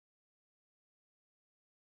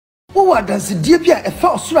Who are dance dear a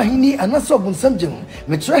false rahini and not so bunsam,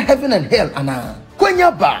 metre heaven and hell, Anna.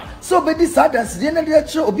 Kwenya ba so be this dance the na de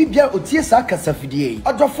kire obi bia otie sa kasafidie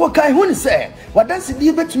odofo kai hu ni se wa dance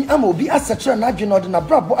die betumi ama obi asakira na adwe na ode na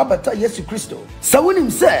brabo abata Yesu Kristo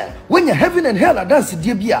sawonim se wenya heaven and hell dance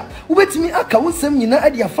die bia wo betumi aka wonsam nyina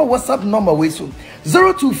ade afa WhatsApp number we so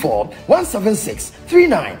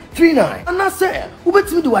 024-176-3939 ana se wo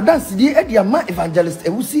betumi de wa dance die ade ama evangelist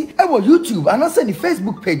ewusi e wo YouTube ana se ni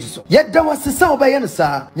Facebook page so yeda wasesa obaye no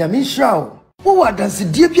sa nyame nhyira. Who are dance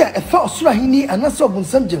dear a false rahini and not so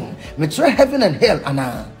bunsam, metre heaven and hell,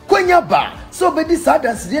 Anna. Kwenya ba so be this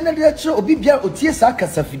dance the na de kire obi bia otie sa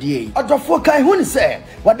kasafidie odofo kai hu ni se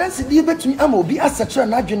wa dance die betumi ama obi asakira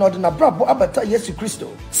na adwe na ode na brabo abata Yesu Kristo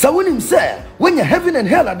sawonim se wenya heaven and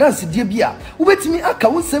hell dance die bia wo betumi aka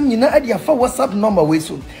wonsam nyina ade afa WhatsApp number we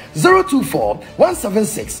so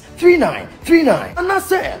 024-176-3939 ana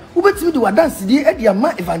se wo betumi de wa dance die ade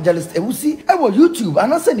ama evangelist ewusi e wo YouTube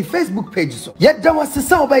ana se ni Facebook page so yeda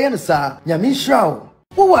wasesa obaye no sa nyame nhyira.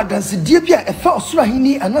 Who are dance dear a false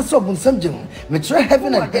rahini and not so bunsam, metre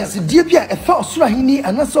heaven and dance dear a false rahini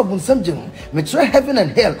and not so bunsam, metre heaven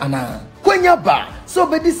and hell, Anna. Kwenya ba so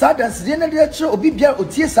be this dance the na de kire obi bia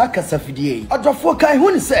otie sa kasafidie odofo kai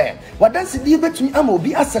hu ni se wa dance die betumi ama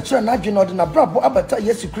obi asakira na adwe na ode na brabo abata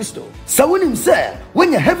Yesu Kristo sawonim se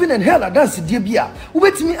wenya heaven and hell dance die bia wo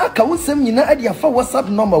betumi aka wonsam nyina ade afa WhatsApp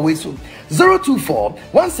number we so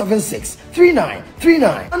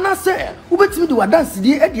 024-176-3939 ana se wo betumi de wa dance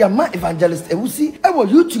die ade ama evangelist ewusi e wo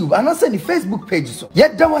YouTube ana se ni Facebook page so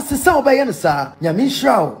yeda wasesa obaye no sa nyame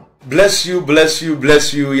nhyira. Bless you, bless you,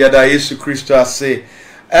 bless you. Yada Yesu Kristo ase.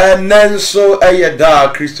 And then so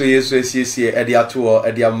yada Kristo Yesu esi ediato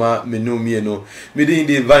ediama menumie no. Midin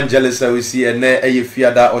the evangelist we see ene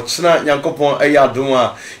fiada ochina Nyankopon adom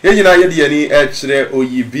a yenyina yede ani kire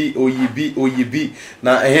oyibi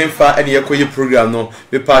na ehemfa ene yekoye program no.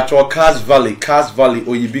 Me patcho Cars Valley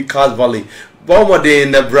oyibi Cars Valley. Bomode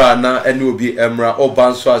nebra na ene obi emra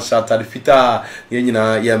obanso asata fita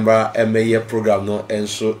yenyina yemra emeye program no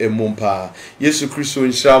enso emumpa Yesu Kristo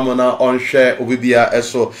nhyamo na onhwe obibia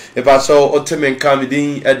eso epaso otemenka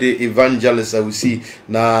midin ede evangelist awusi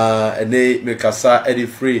na ene mekasa ede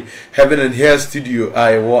free heaven and hell studio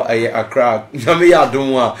wo aye Accra nyame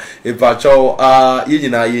yadom a epacho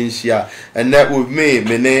yenyina yenhia and that with me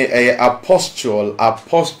mene apostle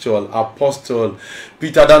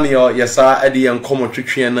Peter Daniel yesa edi enkomo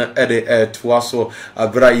twetwe na edi toaso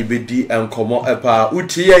abra ibedi enkomo epa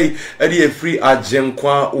utie edi free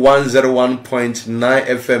agenkwa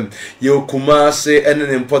 101.9 FM yo Kumase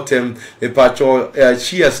enen important epacho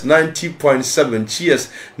cheers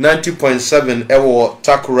 90.7 ewo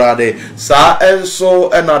Takoradi sa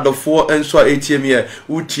enso enadofo enso ATM ye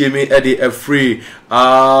utie me edi free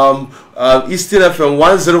Eastern FM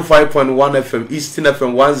 105.1 FM Eastern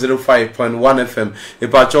FM 105.1 FM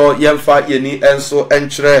epacho yemfa yeni enso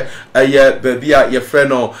enchre aye babia ye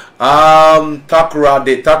freno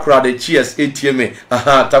Takoradi cheers ATM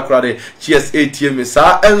Takoradi cheers ATM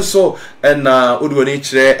sa enso ena udwoni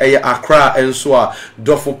chre aye Accra enso a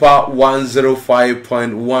Dofopa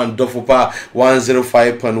 105.1 Dofopa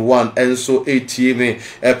 105.1 enso ATM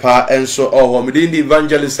epa enso midin the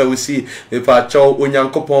evangelist we see epacho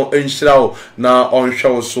onyankopon enhyira na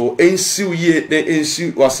onhwe so ensiw ye de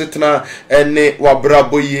ensi wasetena ene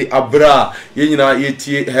wabraboye abra yenyina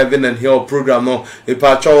yetie heaven and hell program no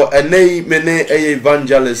epacho ene mene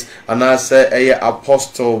evangelist anase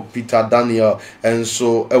apostle Peter Daniel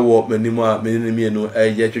enso ewo manimu a menimi no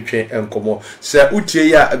twetwe enkomo se utie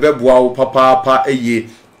ya ebeboa wo papa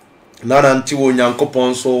nana nti wo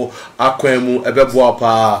Nyankopon so akwanu ebeboa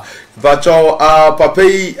pa bacho papa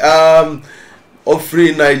yi of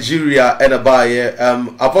free Nigeria and Abaye.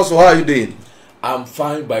 Apostle, how are you doing? I'm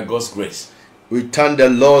fine by God's grace. We thank the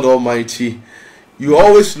Lord Almighty. You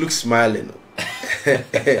always look smiling.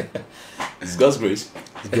 It's God's grace.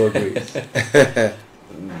 It's God's grace.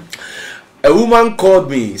 A woman called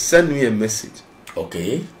me, sent me a message.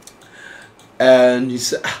 Okay. And he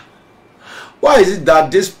said, why is it that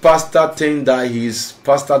this pastor thinks that he's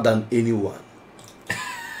faster than anyone?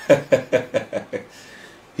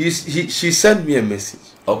 She sent me a message.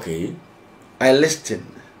 Okay. I listened.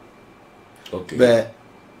 Okay. But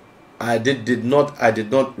I did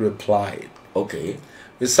not reply. Okay.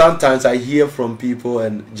 But sometimes I hear from people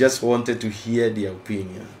and just wanted to hear their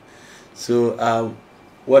opinion. So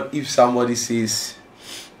what if somebody says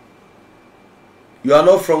you are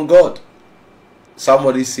not from God?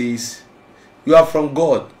 Somebody says you are from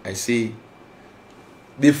God. I say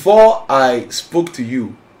before I spoke to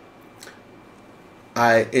you,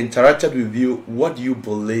 I interacted with you what you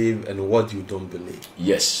believe and what you don't believe.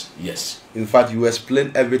 Yes, yes. In fact, you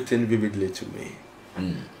explained everything vividly to me.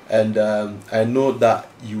 And I know that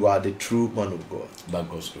you are the true man of God. By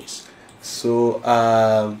God's grace. So,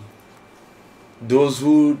 those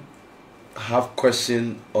who have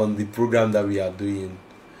questions on the program that we are doing,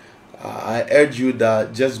 I urge you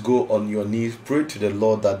that just go on your knees, pray to the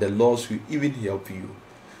Lord that the Lord will even help you.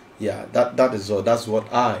 Yeah, that is all. That's what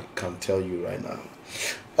I can tell you right now.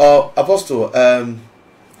 Apostle,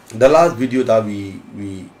 the last video that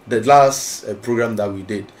the last program that we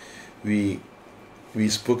did, we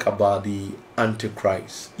spoke about the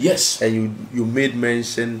Antichrist. Yes. And you made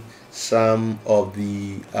mention some of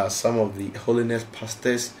the holiness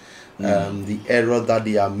pastors, the error that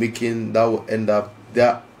they are making that will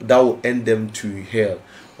end them to hell,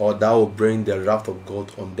 or that will bring the wrath of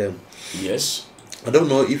God on them. Yes. I don't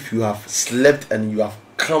know if you have slept and you have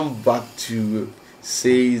come back to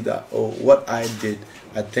say that, oh, what I did,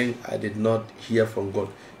 I think I did not hear from God.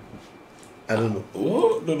 I don't know.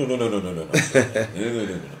 Oh, no.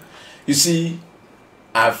 You see,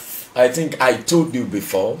 I think I told you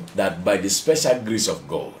before that by the special grace of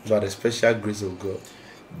God. By the special grace of God.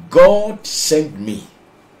 God sent me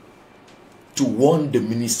to warn the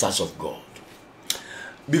ministers of God.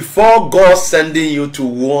 Before God sending you to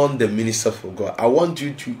warn the ministers of God, I want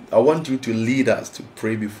you to lead us to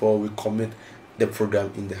pray before we commit the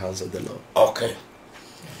program in the hands of the Lord. Okay.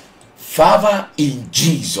 Father, in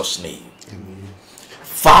Jesus' name. Amen.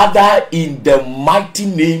 Father, in the mighty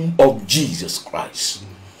name of Jesus Christ.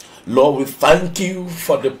 Lord, we thank you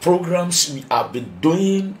for the programs we have been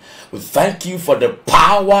doing. We thank you for the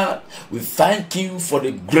power. We thank you for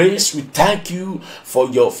the grace. We thank you for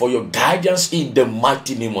your guidance in the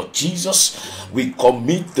mighty name of Jesus. We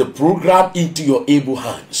commit the program into your able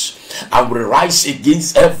hands. And we rise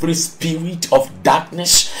against every spirit of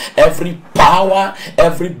darkness, every power,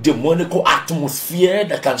 every demonical atmosphere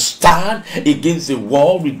that can stand against the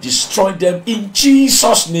wall. We destroy them in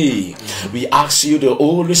Jesus' name. We ask you, the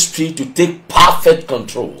Holy Spirit, to take perfect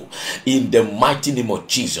control in the mighty name of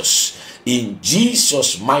Jesus. In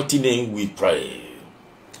Jesus' mighty name we pray.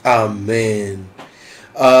 Amen.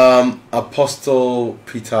 Apostle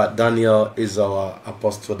Peter Daniel is our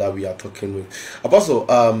apostle that we are talking with. Apostle,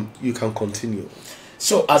 you can continue.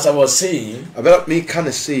 So as I was saying, about me kind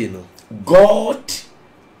of say, you know, God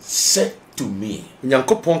said to me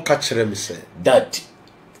that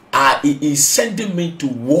he is sending me to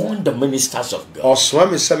warn the ministers of God.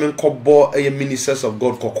 Ministers of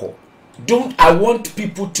God. I want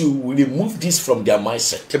people to remove this from their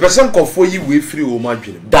mindset.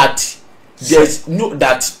 That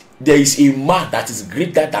there is a man that is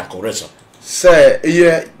greater than correction. Sir,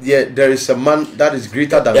 there is a man that is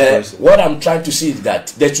greater than correction. What I'm trying to say is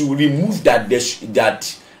that you remove that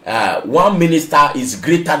one minister is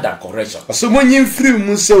greater than correction. So when you free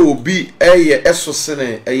Musa will be a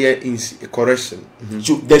correction.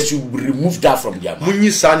 So they should remove that from their mind.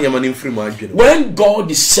 When God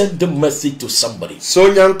is sending message to somebody,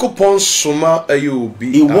 so he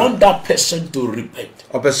want that person to repent.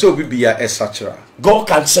 God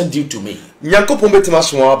can send you to me. God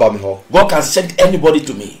can send anybody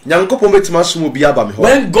to me. When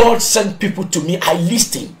God sends people to me, I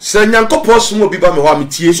listen. So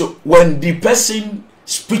when the person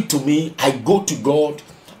speak to me, I go to God,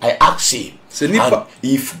 I ask him. And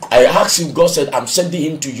if I ask him, God said, I'm sending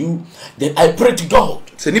him to you, then I pray to God.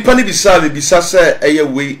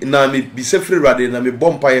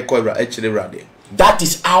 That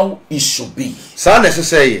is how it should be.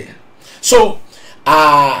 So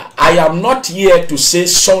I am not here to say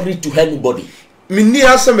sorry to anybody.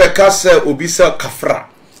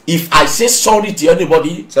 If I say sorry to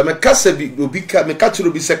anybody,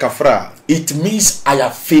 it means I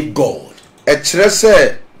have failed God.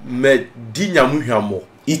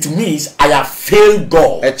 It means I have failed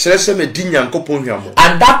God. And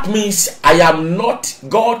that means I am not,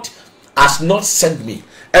 God has not sent me.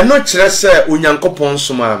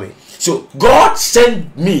 So God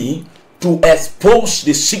sent me to expose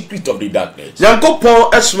the secret of the darkness.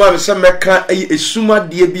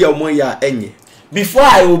 Before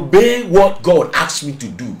I obey what God asked me to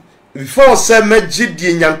do, God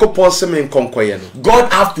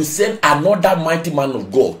have to send another mighty man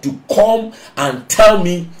of God to come and tell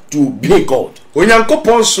me to obey God.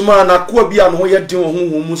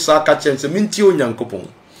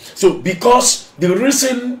 So because the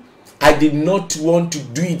reason I did not want to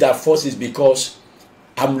do it at first is because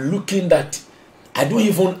I'm looking that I don't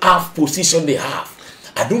even have position they have.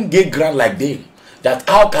 I don't get ground like them. That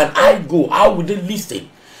how can I go? How would they listen?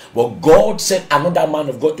 But God sent another man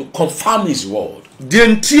of God to confirm his word.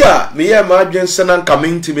 dientia me ye ma adwen se na nka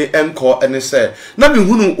mentimi enko ene se na me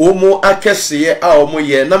hunu omo akese a omo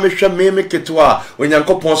ye na me hwe me keto a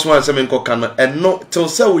onyankopon so an se me nkoka no eno til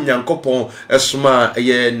se onyankopon esoma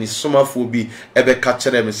ye ni somafo bi ebe ka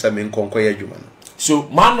kire me se me nkonko ye adwuma no. So,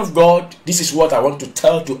 man of God, this is what I want to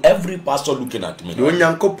tell to every pastor looking at me.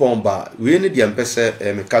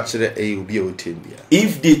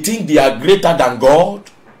 If they think they are greater than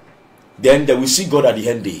God, then they will see God at the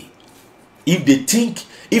end day.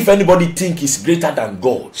 If anybody think he's greater than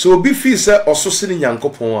God, so be that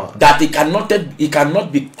he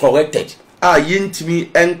cannot be corrected,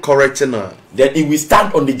 then he will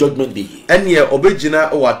stand on the judgment day.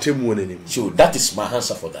 So that is my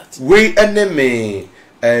answer for that.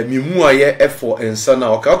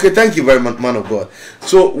 Okay, thank you very much, man of God.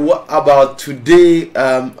 So what about today?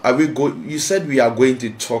 Are we you said we are going to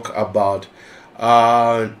talk about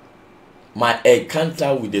my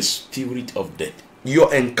encounter with the spirit of death.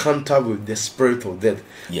 Your encounter with the spirit of death.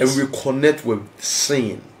 Yes. And we connect with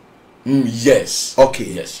sin. Yes. Okay.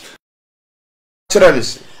 Yes.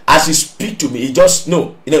 As he speak to me, he just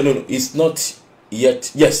no, it's not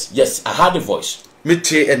yet. Yes, I heard the voice.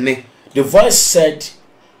 The voice said,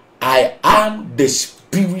 I am the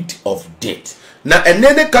spirit of death. Now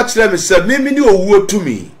enene kachira me say me ni owuo to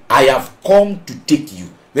me. I have come to take you.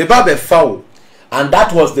 Me ba be foul. And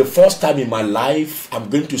that was the first time in my life I'm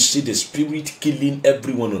going to see the spirit killing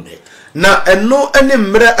everyone on earth. Na eno ene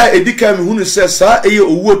mre a edika me hunu say sa eye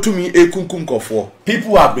owuo to me ekunkum kofo.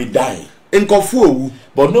 People have been dying.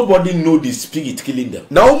 But nobody know the spirit killing them.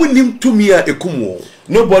 Nobody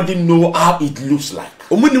know how it looks like.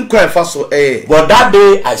 But that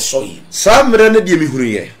day I saw him.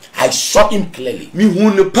 I saw him clearly.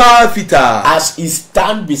 As he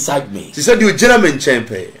stand beside me.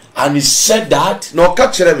 And he said that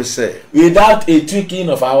without a twinkling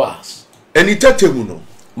of ours,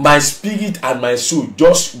 my spirit and my soul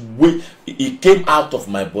just it came out of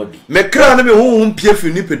my body.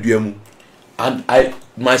 And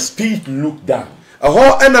my spirit looked down.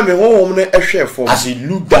 As he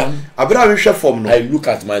looked down, I look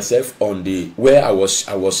at myself on where I was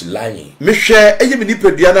lying. I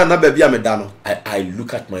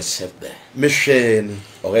look at myself there,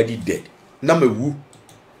 already dead.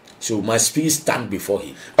 So my spirit stand before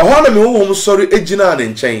him.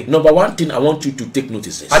 Number one thing I want you to take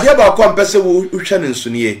notice is,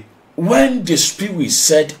 when the spirit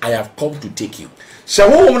said, I have come to take you,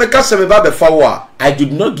 I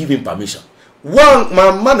did not give him permission.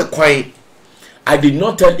 I did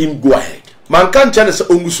not tell him go ahead.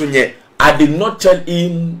 I did not tell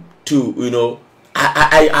him to,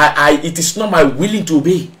 it is not my willing to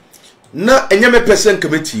obey.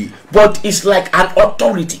 But it's like an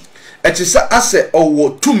authority.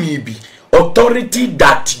 Authority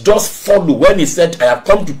that just follow. When he said, I have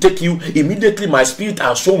come to take you, immediately my spirit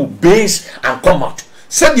and soul obeys and come out.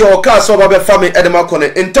 Said your car so babe family edema kone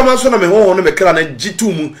entama so na me ho no me kra na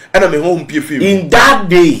gitumu na me ho mpie fi. In that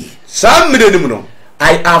day,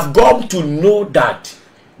 I have come to know that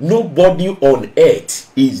nobody on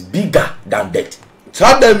earth is bigger than death.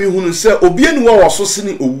 Tada mi hunu se obi enu wa so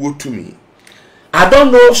sini owuo to me. I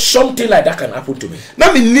don't know something like that can happen to me.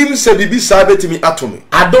 Na me nim se bibi sa betimi atomi.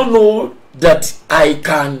 I don't know that I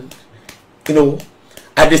can,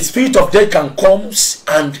 and the spirit of death can come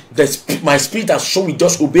and my spirit and soul will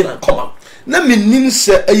just obey and come out. Na me nim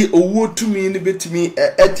se ayi owuo to me ni betimi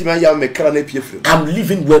etima ya me kra na pie frem. I'm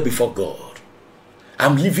living well before God.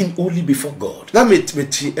 I'm living only before God. Na me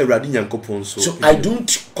ti Awurade Nyankopon so. So I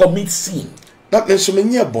don't commit sin. Na me so me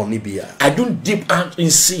nya boni bia. I don't dip out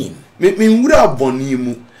in sin. Me wura boni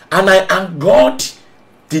mu. And God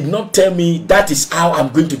did not tell me that is how I'm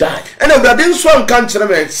going to die.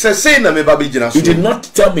 He did not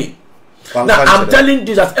tell me. Now I'm telling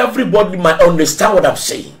you that everybody might understand what I'm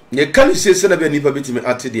saying.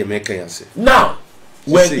 Now,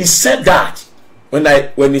 when he said that,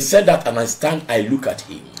 when he said that and I stand, I look at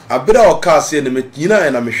him.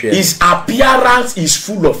 His appearance is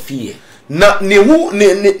full of fear. His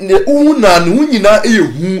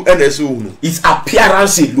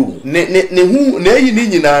appearance alone.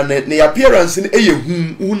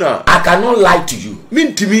 I cannot lie to you.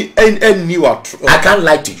 I can't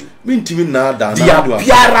lie to you. The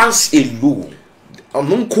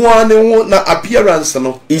appearance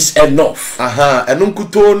alone is enough.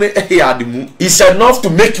 It's enough to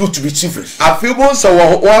make you to be chivalrous.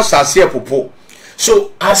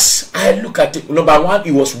 So as I look at it, number one,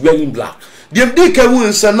 he was wearing black. Very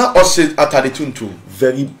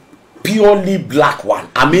purely black one.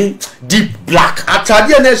 I mean deep black.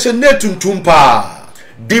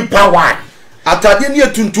 Deeper one. atade ne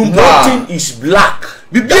tuntum Nothing is black.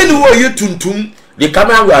 bibie ni wo ye tuntum. The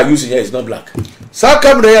camera we are using here is not black. Sa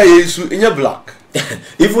camera ya yesu enye black.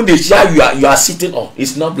 Even the chair you are sitting on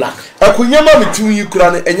is not black. Akunyama mitu yi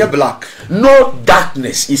kura ne enye black. No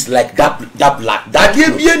darkness is like that black. That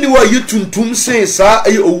ade bie ni wo ye tuntum sen sa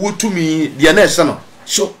eye owo tumi de na ese no.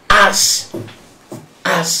 So as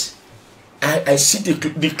I see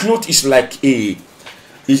the cloth is like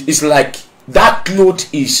it's like that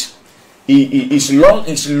cloth is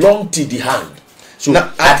long to the hand. So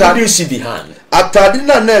I didn't see the hand. Atade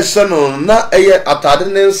na ese no na eye atade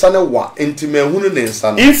ne nsa ne wa ntime hunu ne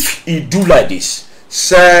nsa no. If he do like this,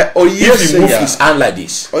 Say oh yes, if he move his hand like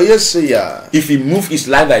this, oh yes ya. if he move his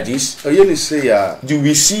leg like this, Oh yes say ya. you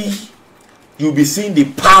will be seeing the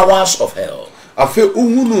powers of hell. Afi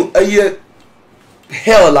uhunu eye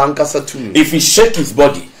hell ankasa tumi. If he shake his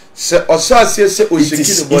body, Say osase say o it shake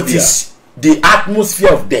the it body. is the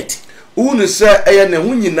atmosphere of death. Uhunu say eye ne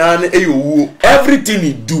hu nyina ne eye owu. Everything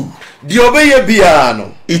he do, Di obeye bia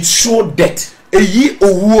no. it show death. Eyi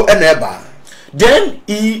owu na eba. Then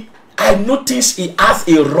I noticed he has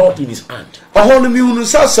a rod in his hand. Oho no mi hunu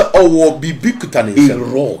say owo bibi kuta ne A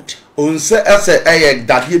nsa. rod, Onse ese eye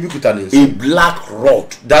dadie bi kuta ne a nsa. black rod.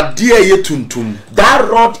 Dadie ye tuntum. That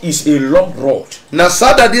rod is a long rod. Na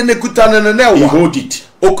sa dadie ne kuta ne na He wa. hold it.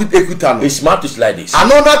 Okuta no. His mouth is like this.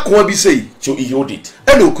 Ano na ko bi sei. So he hold it.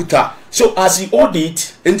 E na okuta. So as he hold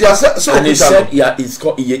it, Nti ase so and he okuta. said, yeah,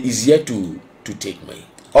 he's here to take me.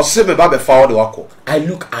 Ose me ba be fa wo de wako. I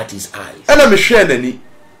look at his eyes. E na me hwe nani.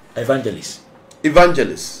 Evangelist.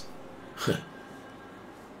 Evangelist.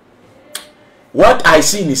 What I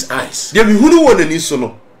see in his eyes, De mi hunu wo nani so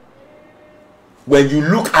no. when you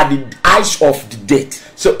look at the eyes of the dead,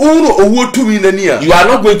 Se uhunu owo tumi nani a. you are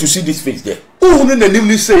not going to see this face there. Uhunu nanim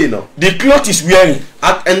ni sei no. The cloth is wearing,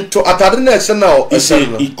 At ento atade na ese na o ese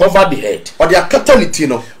no. he covered the head, O de akata ni ti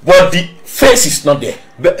no. but the face is not there.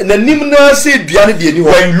 Nanim na se duane de ani ho.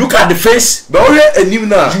 When you look at the face, Be o ye anim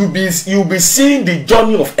na. you'll be seeing the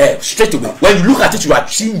journey of hell straight away. When you look at it, you are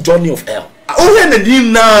seeing journey of hell. O ye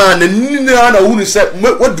nanim na uhunu se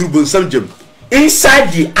waduru bonsam jam.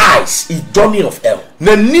 Inside the eyes is journey of hell.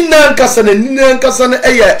 Na nina nkasa na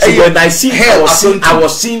eye So when I see hell I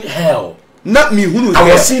was seeing hell. na mi hunu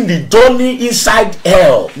I was seeing the journey inside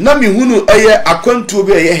hell. na mi hunu eye akwantu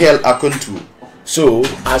be eye hell akwantu. So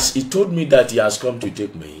as he told me that he has come to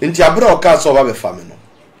take me, Nti abra o ka so ba be fa me no.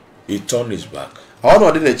 he turned his back. Ha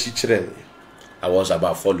no de na chi kire. I was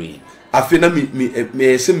about following him. Afi na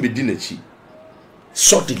me sem be di na chi.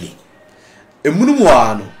 Suddenly, Emunu mu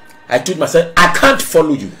a no. I told myself, I can't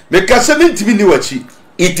follow you. Me ka se ntimi ni wachi.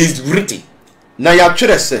 It is written, Na ya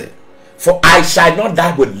twere se. for I shall not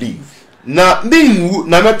die but live Na minwu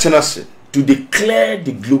na metena se. to declare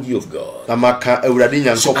the glory of God. Na maka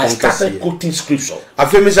awurade So I nyankopon started kase. quoting scripture.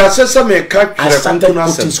 Afi me se me ka I twere started kunkunu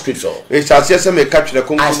quoting asem. scripture. Me se me ka twere I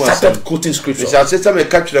kunkunu asem. started quoting scripture. Me se me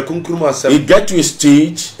ka twere kunkunu asem. It get to a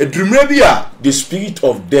stage, Edrumre bi a the spirit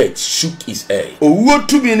of death shook his head. owuo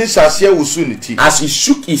tumi ni sase wusu ni ti. As he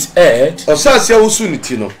shook his head, Osase wusu ni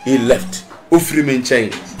ti no. he left. Ofiri me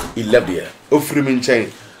nchen. He left there. Ofiri me nchen.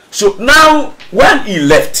 So now, when he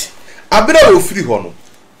left, Abira ofiri ho no.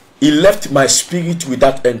 he left my spirit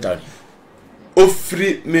without entering.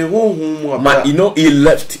 Ofiri me honhum mu abira. He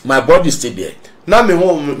left. My body stayed there. Na me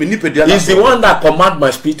honhum me nipadua na. He's the one that command my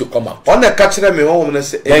spirit to come out. Ona ka kire me honhum na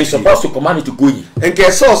se. Then he's supposed to command it to go in. Enke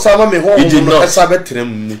se osama me He honhum did no not. esa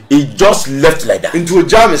betrem ni. He just left like that. Nti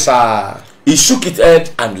oja me sa. He shook his head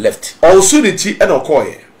and left. Osu ni ti e na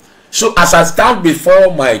okoye. So as I stand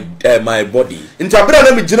before my body, Nti abira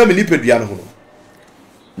na me gina me nipadua no ho no.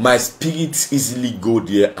 my spirit easily go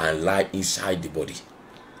there and lie inside the body,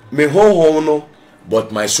 Me honhum no. but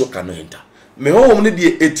my soul cannot enter. Me honhum ne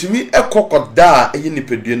de etimi ekokoda eye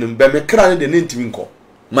nipadua no be me kra ne de ne ntimi nko.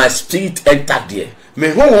 My spirit entered there, Me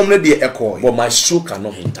honhum ne de ekoye. but my soul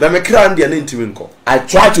cannot enter. Na me kra ne de ne ntimi nko. I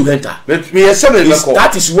try to enter. Me yese me nko.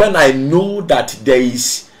 That is when I know that there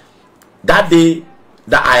is, that day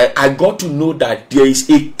that I got to know that there is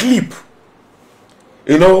a clip.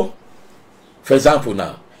 You know, for example,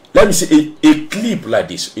 now let me say a clip like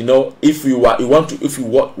this. You know, if you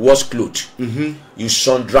wash clothes, you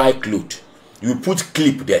sun dry clothes, you put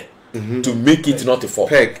clip there to make it not a fall.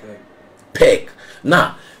 Peg.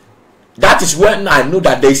 Now, that is when I know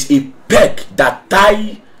that there is a peg that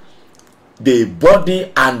tie the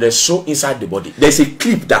body and the soul inside the body. There's a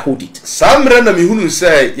clip that hold it. Samre na mi hunu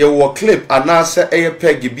say ye wo clip anase eye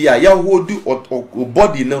peg bi a ya hold o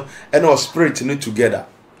body no and our spirit no together.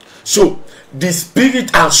 So the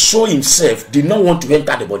spirit and soul himself did not want to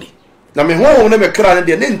enter the body. na me ho na me kra ne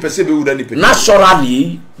de ne npese be wura ni pe.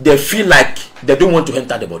 Naturally, they feel like they don't want to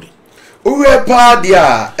enter the body. Uwe pa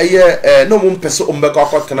dia eye no mo mpese o mbeka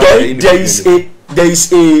akotena.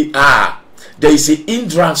 There is a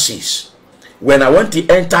hindrances. When I want to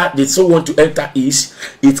enter, the soul want to enter is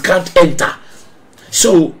it can't enter.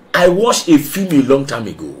 So I watched a film a long time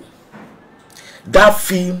ago. That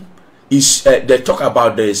film is they talk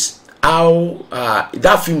about this. How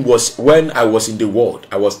that film was when I was in the world.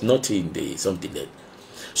 I was not in the something there.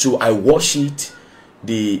 So I watched it.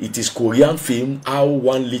 It is Korean film. How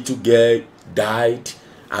one little girl died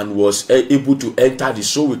and was able to enter the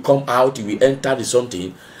soul. We come out. We enter the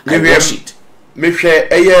something. I watched it. Me share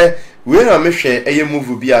we na me share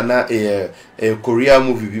movie bi na Korea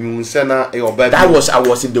movie bi mu se na oba. That was I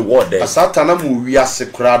was in the world there. Satana mu wi ase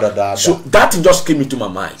kra da. So that just came into my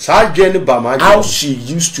mind. How she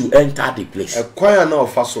used to enter the place. And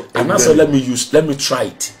I said, let me try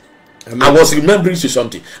it. I was remembering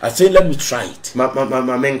something. I said, let me try it.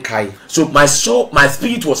 So my soul, my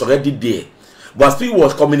spirit was already there. But spirit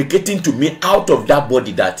was communicating to me out of that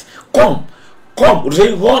body that come,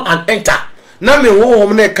 run and enter.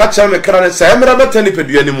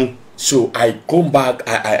 So I come back,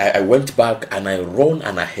 I went back and I run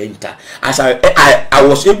and I enter. As I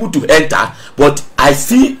was able to enter, but I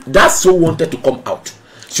see that soul wanted to come out.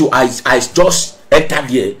 So I just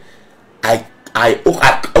entered here. I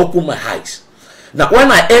open my eyes. Now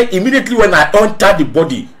immediately when I entered the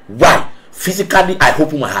body, why? Physically I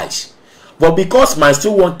open my eyes. But because my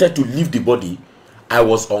soul wanted to leave the body, I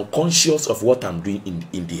was unconscious of what I'm doing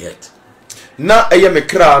in the head. Na me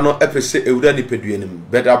kra no epese ewura ni peduanim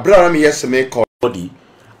but abra me yes me call body.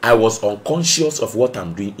 I was unconscious of what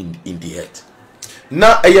I'm doing in the head.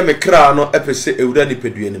 Na me kra no epese ewura ni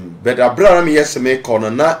peduanim but abra me yes me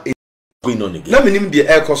call na going on again. Let me name the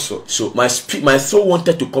air coso. So my soul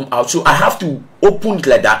wanted to come out, so I have to open it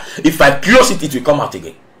like that. If I close it, it will come out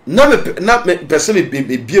again. So I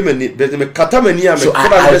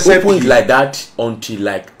open it like that until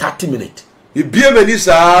like 30 minutes. I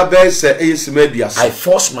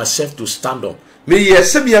forced myself to stand up. And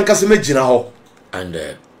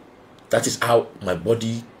that is how my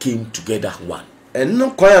body came together one. There's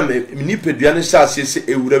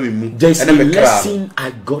a lesson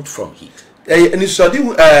I got from it.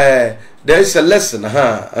 There is a lesson,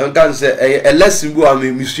 I can say a lesson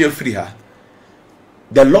free her.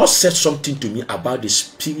 The Lord said something to me about the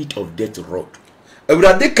spirit of death rod. He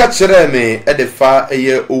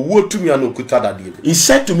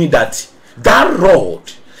said to me that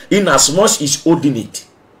rod, in as much as holding it,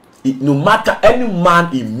 no matter any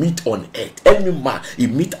man he meet on earth, any man he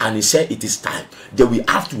meet and he said it is time, they will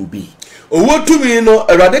have to obey. Owo to me no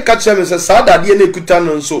erade ka kire me se sa dade na ekuta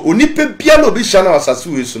no so onipa bia no bi hia na wasase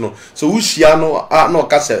we so no so wo hia no na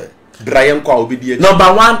ka se brayen kwa obedi.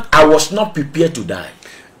 Number one, I was not prepared to die.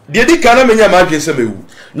 De di kana menya ma dwen se mewu.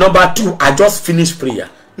 Number two, I just finished prayer.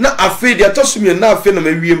 Na afi de tosumi na afi na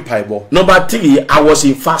mewie mpaibo. Number three, I was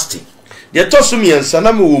in fasting. De tosumi ensa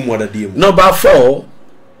na me wo mu adade mu. Number four,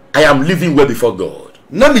 I am living well before God.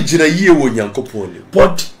 But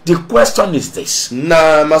the question is this: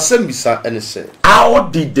 how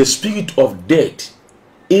did the spirit of death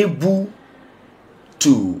able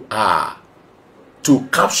to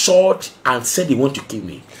capture and said they want to kill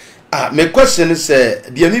me? My question is I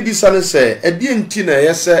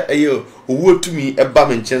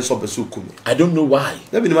don't know why.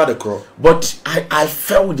 But I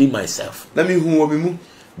felt within myself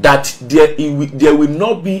that there will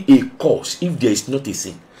not be a cause if there is not a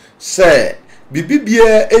sin. Say,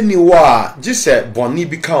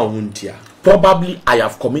 probably I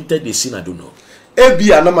have committed a sin, I don't know.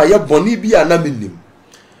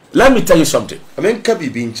 Let me tell you something.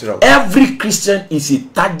 Every Christian is a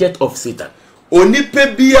target of Satan.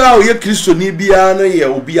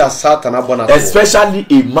 Especially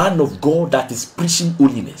a man of God that is preaching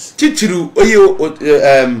holiness.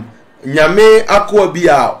 In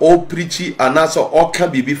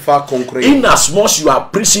as much you are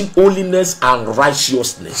preaching holiness and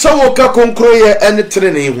righteousness, and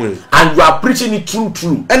you are preaching it true,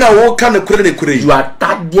 you are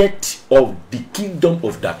target of the kingdom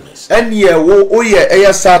of darkness. You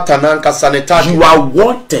are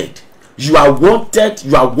wanted. You are wanted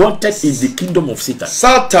in the kingdom of Satan.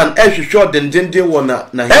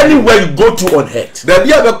 Anywhere you go to on earth,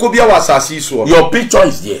 your picture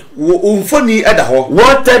is there.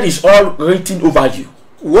 Wanted is all written over you.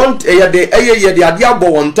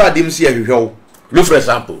 Look for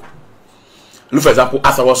example,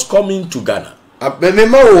 as I was coming to Ghana, I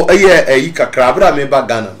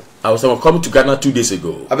was coming to Ghana 2 days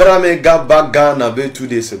ago.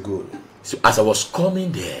 So as I was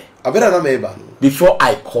coming there, abera na meba no before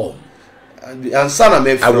I come, ansa na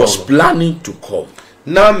me I was planning to come.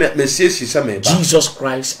 na me siesi sa meba. Jesus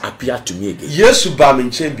Christ appeared to me again. Yesu ba me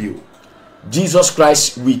nchen bio. Jesus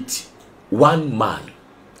Christ with one man.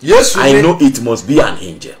 Yesu I know it must be an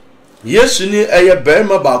angel. Yesu ni eye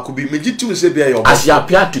berma ba ku bi mejitu se bia yo. As he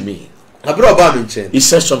appeared to me, abera ba me nchen. he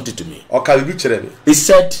said something to me. O ka bi kire me. He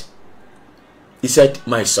said,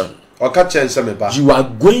 my son, O ka chen se meba. you are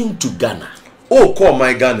going to Ghana O call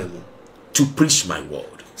my Ghana no. to preach my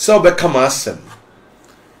word. So be come asem.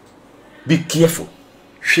 Be careful.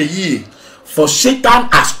 Hwe For Satan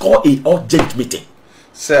has called a urgent meeting.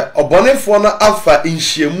 se obonefo na afa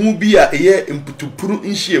nhyiamu bi a eye imputupuru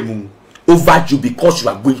nhyiamu Over you because you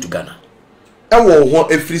are going to Ghana. e wo ho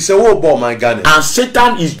efiri se wo bo my Ghana. And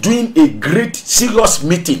Satan is doing a great serious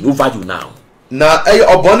meeting over you now. Na eye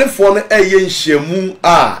obonefo no eye nhyiamu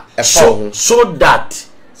a e fa ho So that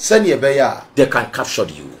se ne be ya they can capture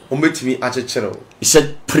you. ometimi achechero. He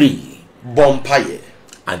said, pray. Bompaye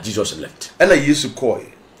And Jesus left. ena Yesu koi.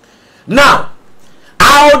 Now,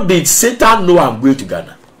 how did Satan know I'm going to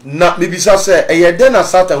Ghana? Na mebisa se eye den na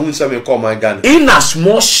Satan hu se me call my Ghana.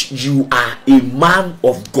 Inasmuch you are a man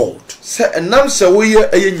of God, Se enam se wo ye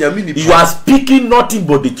eye nyame ni. you are speaking nothing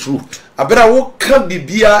but the truth. Abera wo ka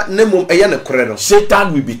bibia ne mom eye ne kore no.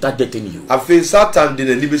 Satan will be targeting you. Afi Satan de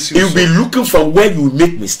na ni besi. He will be looking for where you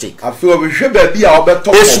make mistake. Afi wo hwe ba bia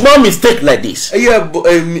obeto. A small mistake like this,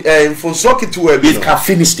 Eye mfonso ketewa bi it no. can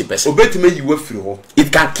finish the person. Obetime yiwa firi ho.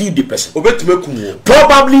 It can kill the person. Obetime kum wo.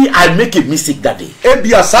 Probably I make a mistake that day.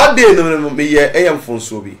 Ebia sa de no me ye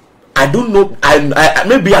mfonso bi. I don't know. I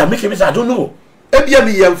maybe I make a mistake. I don't know. Ebia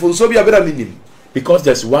me ye mfonso bi abera minim. Because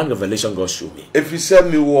there's one revelation God showed me. Efiri se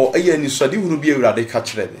me wo eye ni so de hunu bi ewurade ka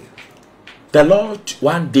kire me. The Lord,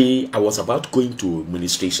 one day I was about going to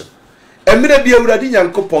ministration. Emire bi ewurade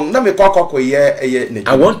nyankopon na me kwakwa ye eye ne.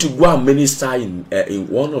 I want to go and minister in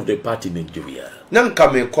one of the party in Nigeria. Na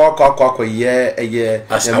nka me kwakwa ye eye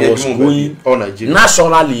As I was going,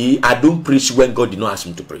 naturally I don't preach when God did not ask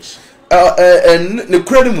me to preach. ne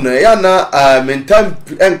kura ni mu na ya na mentam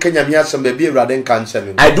enkanya me asem be ewurade nka nche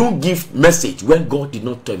me. I don't give message when God did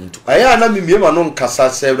not tell me to. Aya na me ma no nkasa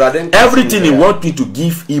se ewurade nka. Everything He wants me to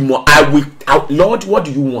give Him, Lord, what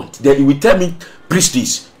do you want? Then He will tell me, preach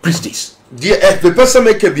this, preach this. The person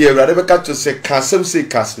make be ewurade be ka to say kasem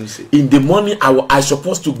say. In the morning, I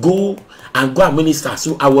supposed to go and minister.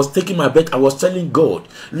 So I was taking my bed. I was telling God,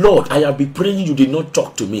 Lord, I have been praying. You did not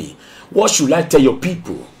talk to me. What should I tell your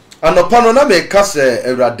people? Anopano na me kase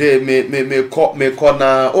ewurade me ko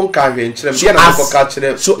na onka hwe nkyerem dia na ko ka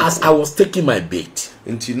kire. So as I was taking my bed,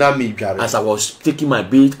 Nti na me dware. as I was taking my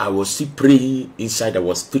bed, I was still praying inside. I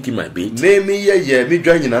was taking my bed. Me me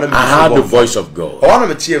dwa nyina na me. I heard the voice of God. O na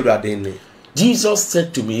me tie ewurade ni. Jesus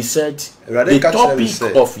said to me, He said, the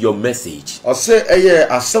topic of your message O say eye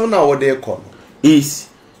asem na wo de ko is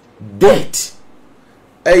death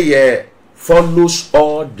eye follows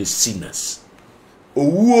all the sinners.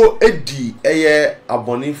 owuo edi eye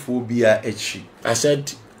abonefo bia echi. I said,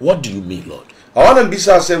 what do you mean, Lord? I want to be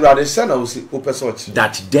say ewurade say na wo si opeso chi.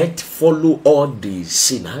 That death follow all the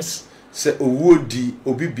sinners? Say owuo di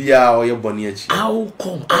obi bia oye boni echi. How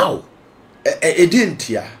come? How? E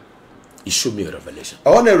dintia. He showed me a revelation.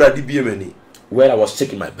 I want ewurade bia mani. Where I was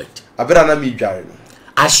taking my bed, Abera na me dware no.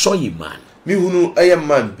 I saw a man. Me hunu eye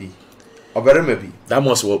man bi. Oberema bi. That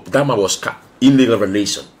man was in the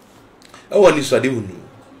revelation. E woni so de hunu.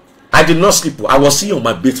 I did not sleep. I was sitting on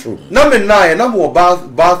my bedroom. Na me na na mo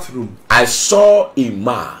bathroom. I saw a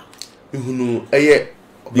man. Me hunu eye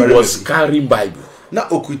He was carrying Bible. na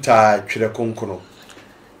okuta twere konkono.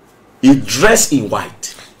 He dressed in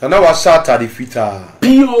white. Na wa atade fita.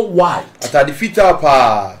 Pure white. Atade fita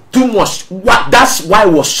pa. Too much. What? That's why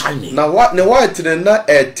it was shining. Na what ne white na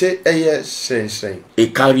ete eye shensen. He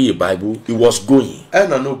carried a Bible. He was going. E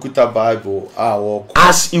na no okuta Bible a wo.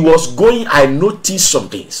 As he was going, I noticed some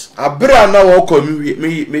things. Abra na wo ko me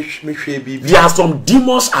hwe bi. There are some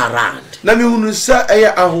demons around. Na me hunu sa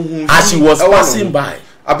eye ahunhun. As he was passing by,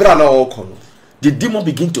 abra na wo ko no. the demon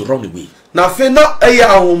began to run away. Na fe na eye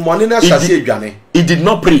ahunmone na hyase adwane. He did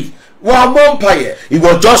not pray. Wa mompaye. He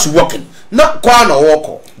was just walking. Na kwa na wo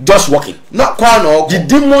ko. Just walking. Na kwa na wo ko. The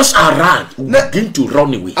demons around begin to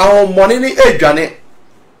run away. Ahunmone ni adwane.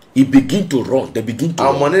 He begin to run. They begin to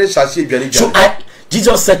run. Ahunmone ni hyase adwane. So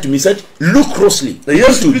Jesus said to me, said, look closely.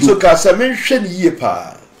 Yes, to ka sa men hwe ni ye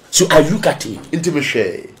pa. So I look at him. Inti me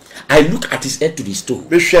hwe. I look at his head to his toe.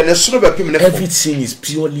 Me hwe ne soro ba pim ne. Everything is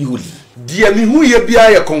purely holy. Dia mi hu ye bia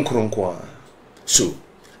ye konkronko a. So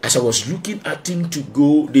as I was looking at him to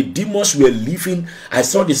go, the demons were leaving. I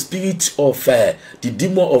saw the spirit of the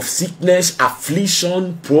demon of sickness,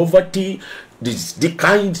 affliction, poverty, the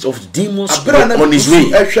kinds of demons on his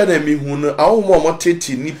way. I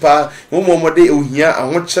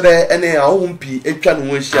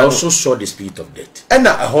also saw the spirit of death.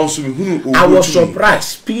 I was surprised.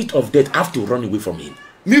 Spirit of death have to run away from him.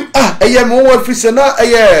 I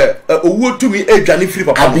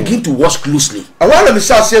begin to watch closely.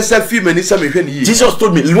 Jesus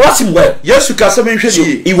told me, watch him well. So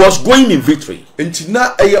he was going in victory. They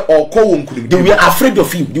were afraid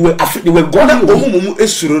of him. They were afraid. They were going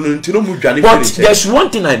away. But there's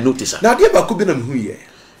one thing I noticed.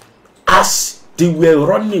 As they were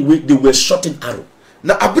running away, they were shooting arrow.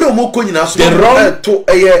 They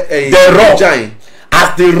run.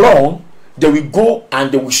 As they run, they will go and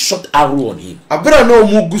they will shoot arrow on him. But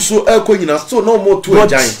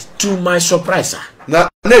to my surprise, I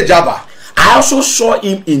also saw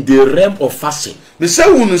him in the realm of fasting. In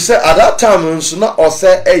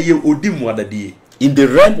the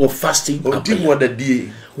realm of fasting,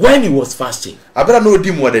 when he was fasting,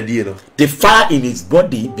 the fire in his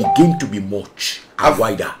body began to be much and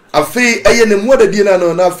wider. The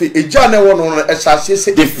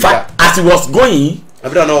fire, as he was going,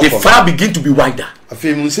 the fire begin to be wider.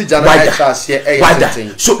 Wider.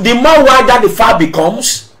 So the more wider the fire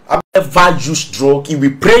becomes, ever use drug, he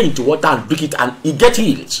will pray into water and drink it and he get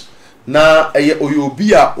healed. So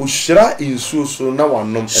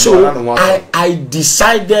I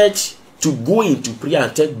decided to go into prayer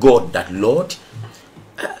and tell God that, Lord,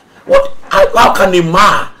 how can a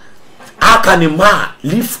man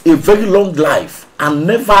live a very long life and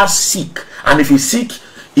never sick, and if he's sick,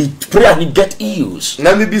 he pray and he get healed? And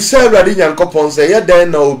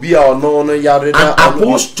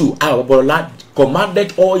Apostle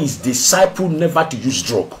commanded all his disciples never to use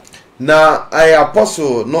drug. Na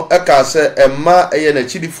apostle no eka say emma na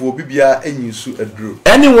chidifo bibia enyisu aduro.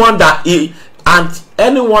 Anyone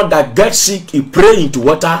that gets sick, he pray into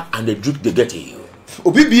water and they drink, they get healed.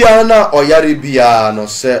 Obibia na oyare bia no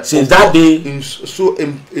say since that day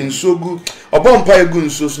insogu obompa egu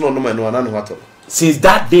nso so no ma no ana no hato. Since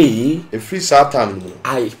that day,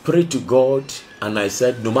 I prayed to God and I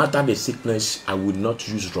said, no matter the sickness, I will not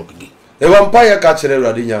use drug again. The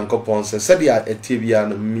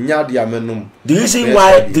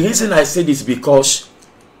reason I say this because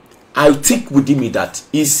I think within me that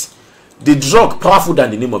is the drug powerful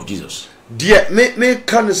than the name of Jesus.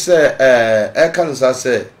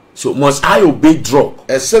 So must I obey drug?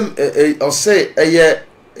 Should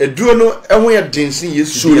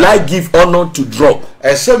I give honor to drug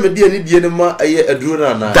than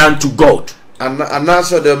to God?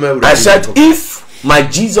 I said, if my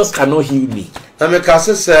Jesus cannot heal me, then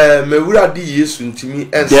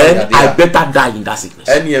I better die in that sickness.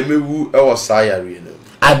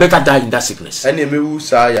 I better die in that sickness.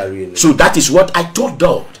 So that is what I told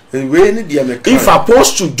God. If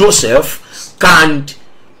Apostle Joseph can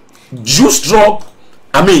use drug,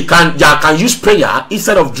 can use prayer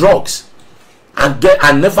instead of drugs and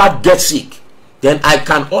never get sick, then I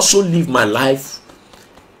can also live my life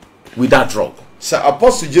without drug. So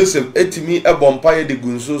Apostle Joseph etimi ebompaye de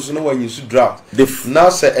gunso so no wanyisu drug. The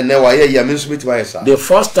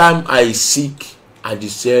first time I sick, I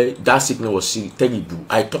just said that sickness was terrible.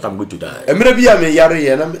 I thought I'm going to die. And I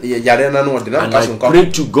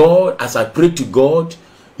prayed to God. As I prayed to God,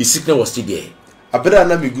 his sickness was still there.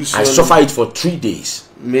 I suffered it for 3 days.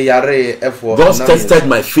 God tested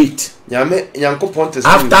my faith.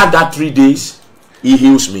 After that 3 days, he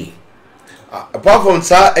heals me. Apart from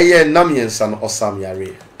that,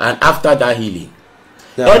 and after that healing,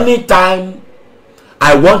 anytime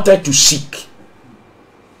I wanted to seek,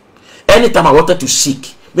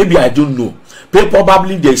 maybe I don't know,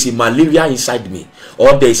 probably there is a malaria inside me,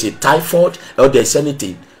 or there is a typhoid, or there is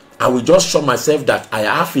anything, I will just show myself that I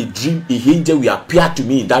have a dream. A angel will appear to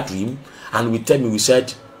me in that dream and will tell me, we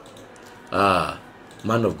said,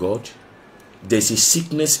 man of God, there's a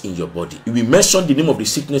sickness in your body. He will mention the name of the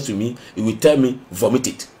sickness to me. He will tell me, vomit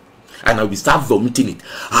it. And I will start vomiting it.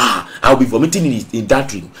 I'll be vomiting it in that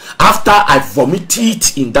dream. After I vomit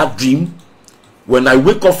it in that dream, when I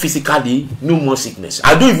wake up physically, no more sickness.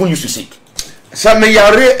 I don't even used to sick. Some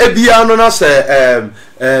yare ebiano na se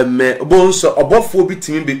bonso obofo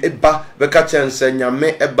bitimi be eba beka chense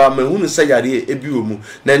nyame eba me hunu se yare ebiomu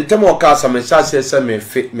na ntem oka asame sase se me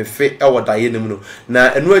fe ewodaye nim no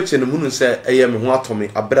na enu ache nim hunu se eye me ho atome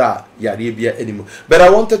abra yare ebia enimu. But I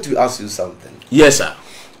wanted to ask you something. Yes, sir.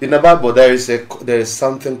 In the Bible there is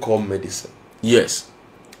something called medicine. Yes.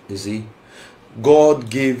 You see, God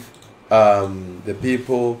gave the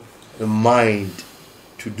people the mind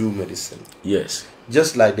to do medicine. Yes.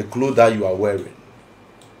 Just like the clothes that you are wearing,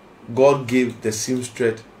 God gave the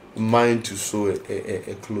seamstress mind to sew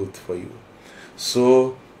a cloth for you.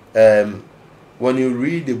 So when you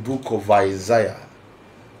read the book of Isaiah,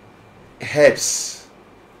 herbs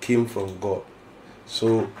came from God.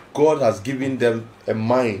 So God has given them a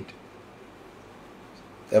mind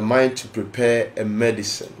to prepare a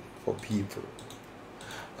medicine for people.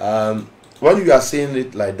 When you are saying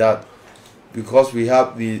it like that, because we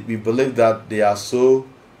believe that there are so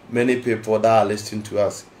many people that are listening to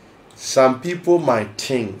us, some people might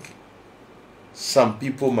think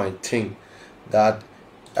that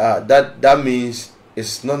that means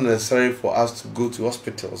it's not necessary for us to go to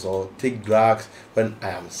hospitals or take drugs when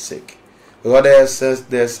I am sick. Because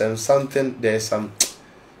there's something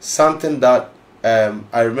that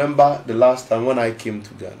I remember the last time when I came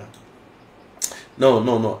to Ghana.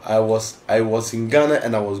 No. I was in Ghana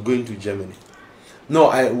and I was going to Germany. No,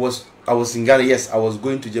 I was in Ghana. Yes, I was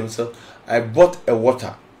going to Germany. So I bought a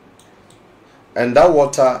water, and that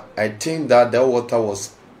water, I think that water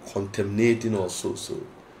was contaminating also. So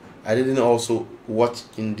I didn't also watch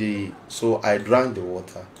so I drank the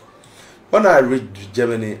water. When I reached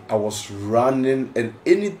Germany, I was running, and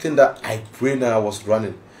anything that I prayed, I was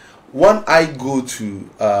running. When I go to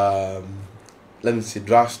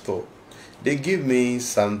drugstore, they give me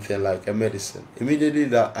something like a medicine. Immediately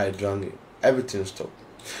that I drank it, everything stopped.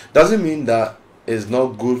 Doesn't mean that it's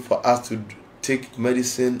not good for us to take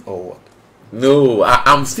medicine or what? No,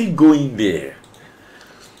 I'm still going there.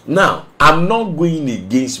 Now, I'm not going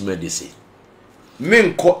against medicine.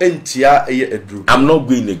 I'm not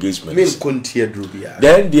going against medicine.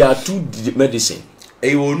 Then there are two medicine.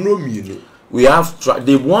 We have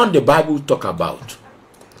the one the Bible talk about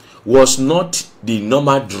was not the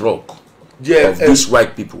normal drug of these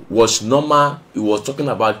white people. Was normal. It was talking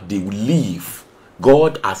about the leaf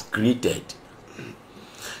God has created.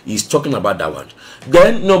 He's talking about that one.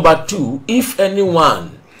 Then number two, if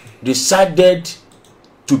anyone decided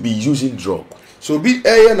to be using drug, so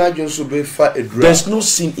there's no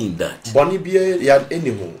sin in that.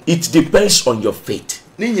 It depends on your faith.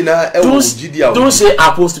 Don't say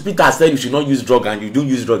Apostle Peter said you should not use drug and you don't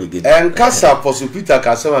use drug again. It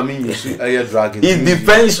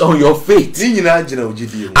depends on your faith.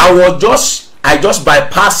 I just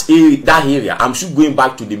bypass that area. I'm still going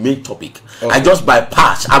back to the main topic. Okay. I just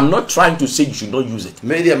bypass. I'm not trying to say you should not use it.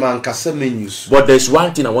 But there's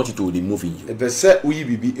one thing I want you to remove in you.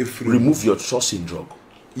 Remove your trust in drug.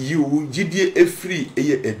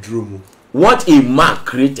 What a man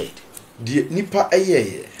created.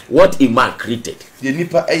 What a man created.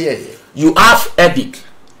 You have headache.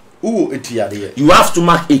 You have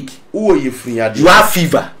stomach ache. You have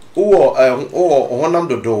fever. You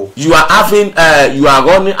are having you are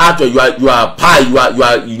running out, or you are pie, you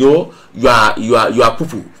are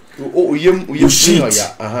poo-poo. You shit.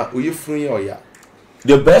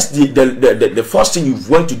 The best, the first thing you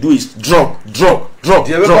want to do is drug. God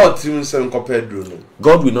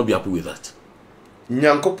will not be happy with that.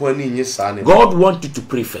 God wants you to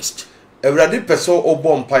pray first. When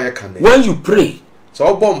you pray,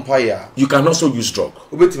 you can also use drug.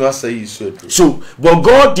 So, but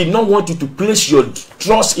God did not want you to place your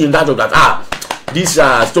trust in that of that. This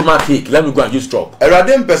stomach ache, let me go and use drug. So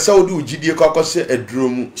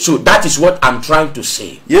that is what I'm trying to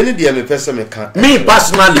say. Me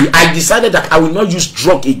personally, I decided that I will not use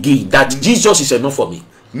drug again. That Jesus is enough for me.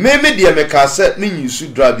 If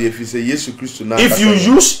you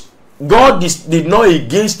use, God did not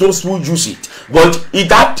against those who use it, but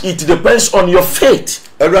it depends on your faith.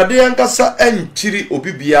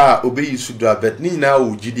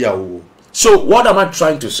 So what am I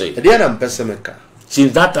trying to say?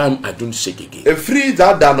 Since that time, I don't shake again.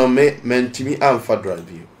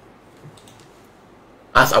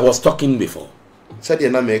 As I was talking before,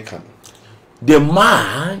 the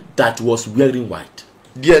man that was wearing white,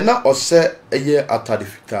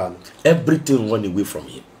 everything went away from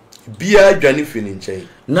him.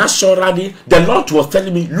 Naturally, the Lord was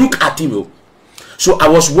telling me, look at him. So I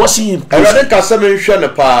was watching him.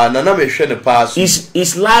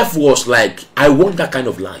 His life was like, I want that kind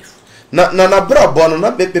of life. I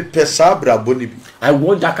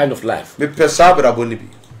want that kind of life.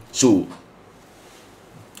 So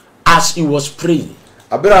as he was praying,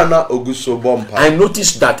 I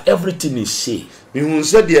noticed that everything is safe. Heaven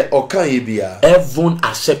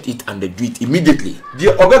accept it and they do it immediately.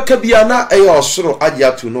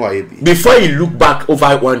 Before he look back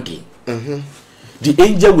over one thing, the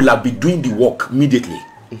angel will have been doing the work immediately.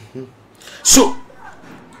 So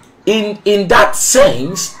in that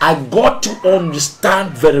sense, I got to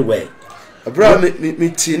understand very well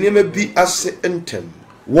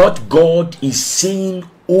what God is saying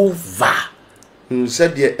over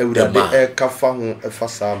the man.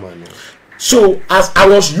 So as I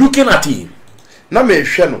was looking at him,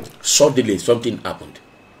 suddenly something happened.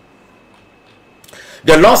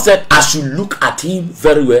 The Lord said, as you look at him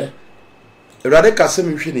very well,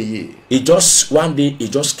 he just one day he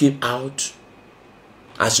just came out.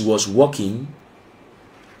 As he was walking,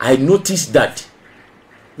 I noticed that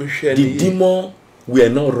the demon were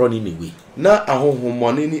not running away.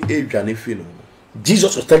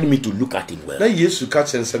 Jesus was telling me to look at him well.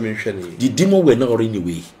 The demon were not running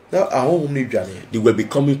away. They were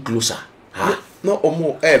becoming closer.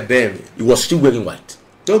 He was still wearing white.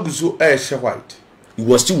 He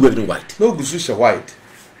was still wearing white.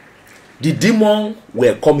 The demon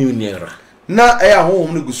were coming nearer. But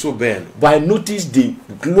I noticed the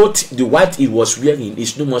cloth, the white he was wearing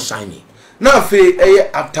is no more shiny.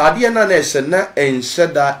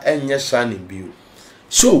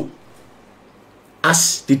 So,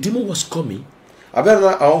 as the demon was coming, I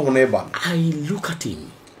look at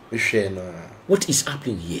him. What is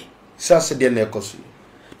happening here?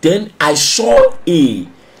 Then I saw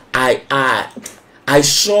I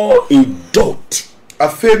saw a dot.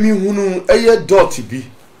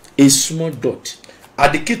 A small dot. Do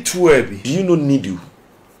you know needle?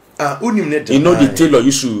 You know the tailor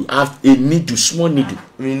used to have a needle, small needle.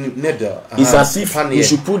 It's as if you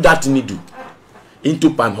should put that needle into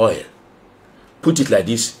palm oil, put it like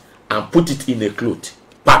this, and put it in a cloth.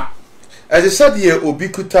 Bam. As I said here,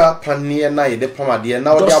 Obikuta Pania na the Pamadia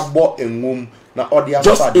now they are bought in womb.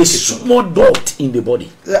 Just a small dot in the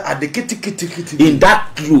body. In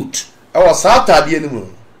that cloth.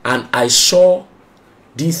 And I saw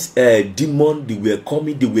this demon, they were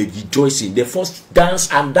coming, they were rejoicing. They first dance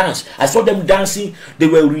and dance. I saw them dancing, they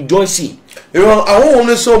were rejoicing. That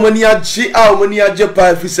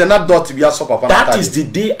is the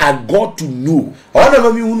day I got to know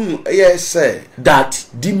that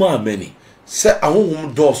demon are many.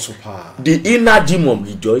 The inner demon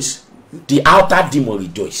rejoice, the outer demon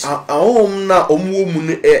rejoice.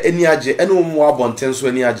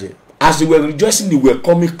 As they were rejoicing, they were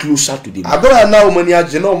coming closer to the man.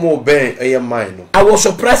 I was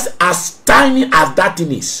surprised, as tiny as that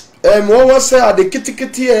thing is. The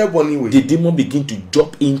demon began to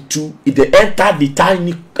jump into it. They entered the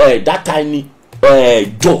tiny that tiny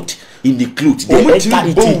dot in the cloth. They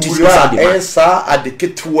entered it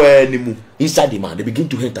inside the man. They begin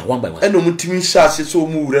to enter one by one.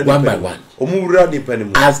 One by one.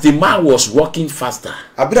 As the man was walking faster,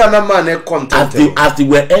 as they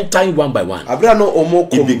were entering one by one,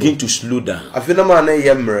 he began to slow down.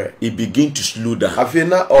 He began to slow down.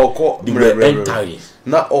 They were entering.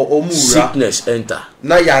 Sickness enter.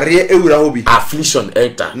 Affliction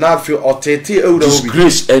enter.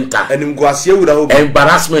 Disgrace enter.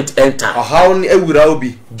 Embarrassment enter.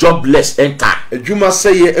 Jobless enter.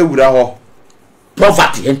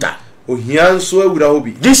 Poverty enter.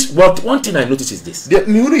 This, but one thing I notice is this: the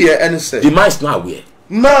man is not aware.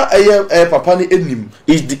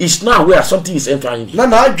 He's not aware something is entering him.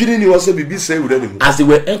 As they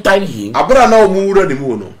were entering him,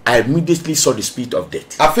 I immediately saw the spirit of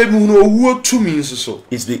death.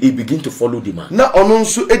 He began to follow the man.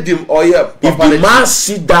 If the man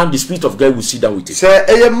sit down, the spirit of God will sit down with him.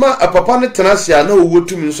 If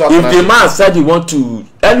the man said he want to,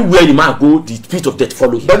 anywhere the man go, the spirit of death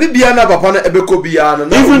follow him. Even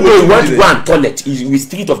though he want to go and toilet, the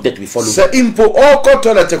spirit of death will follow him.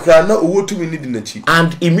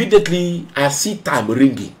 And immediately I see time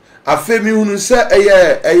ringing. There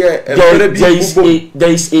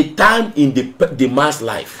is a time in the man's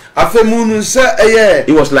life.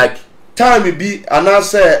 It was like time be and I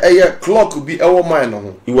say clock be our mind.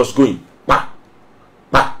 He was going back.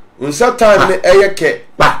 Time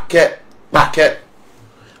back.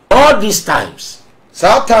 All these times,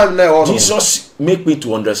 Jesus make me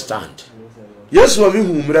to understand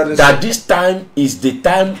that this time is the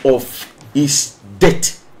time of his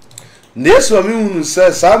death. He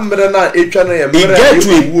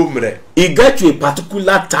get to a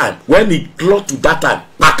particular time. When he close to that time,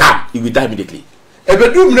 he will die immediately. If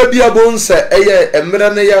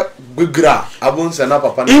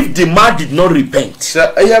the man did not repent,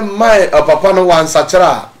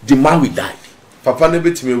 the man will die.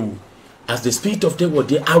 As the spirit of death was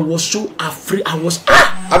there, I was so afraid. I was And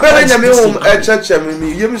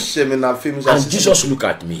and Jesus looked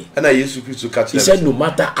at me. He said, no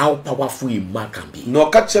matter how powerful a man can be, no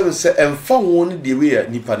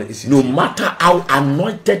matter how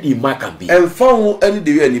anointed a man can be,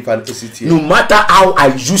 no matter how I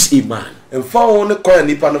use a man,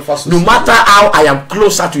 no matter how I am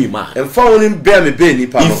closer to a man,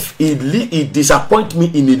 if he disappoint me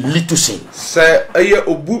in a little sin,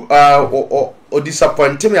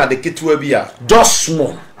 just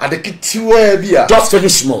small, just very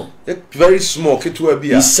small, he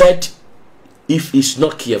said, if he's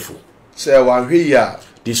not careful,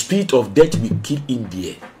 the spirit of death will kill him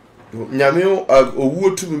there.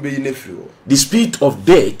 The spirit of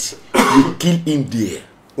death will kill him there.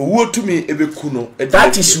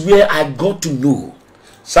 That is where I got to know.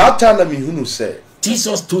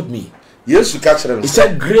 Jesus told me, he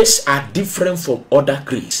said grace are different from other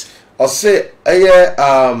grace.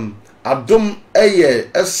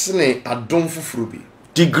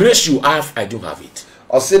 The grace you have, I don't have it.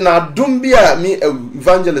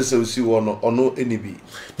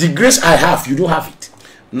 The grace I have, you don't have it.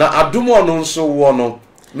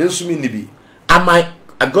 Am I,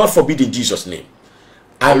 God forbid in Jesus' name,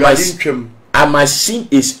 my sin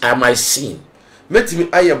is my sin,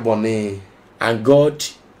 and God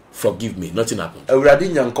forgive me, nothing happened.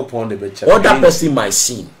 Other person my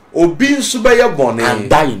sin and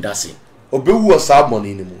die in that sin.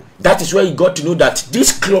 That is where you got to know that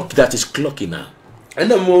this clock that is clocking now,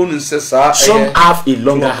 some have a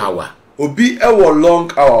longer hour,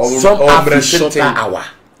 some have a shorter hour,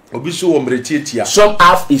 some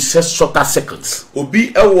have a shorter seconds.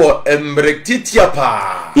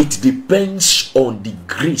 It depends on the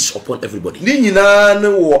grace upon everybody. He now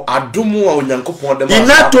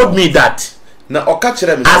told me that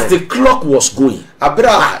as the clock was going,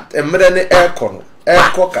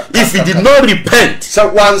 if he did not repent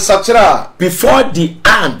before the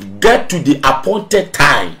hand get to the appointed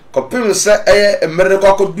time,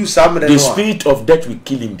 the spirit of death will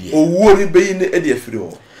kill him there.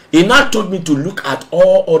 He now told me to look at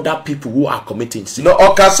all other people who are committing sin.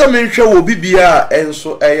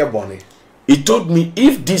 He told me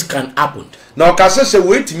if this can happen to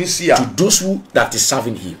those who that is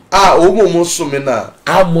serving him,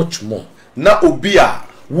 how much more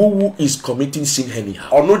who is committing sin anyhow?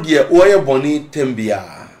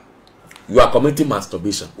 You are committing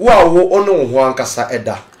masturbation.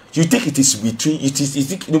 You think it is between you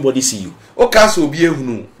think nobody see you?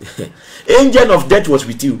 Angel of death was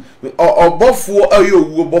with you.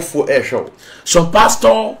 Some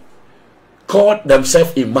pastor called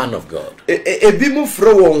themselves a man of God. They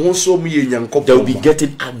will be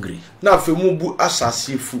getting angry.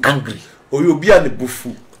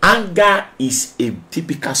 Anger is a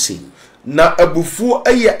typical sin.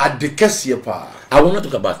 I will not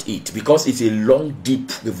talk about it because it's a long,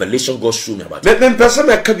 deep revelation God showed me about it.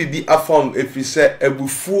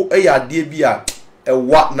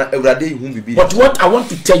 But what I want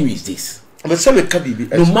to tell you is this: no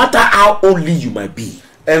matter how holy you might be,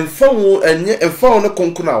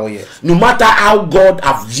 no matter how God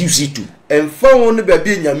have used you to, no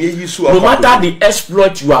matter the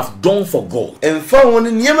exploit you have done for God,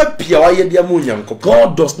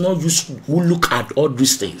 God does not look at all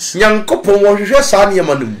these things.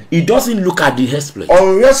 He doesn't look at the exploit.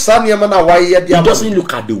 He doesn't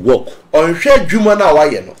look at the work.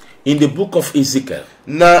 In the book of Ezekiel,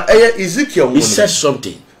 he says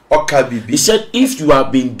something. He said, if you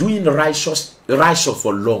have been doing righteous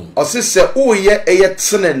for long,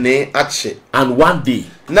 and one day,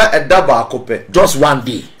 just one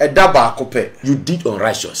day, you did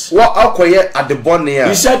unrighteous,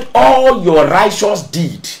 he said all your righteous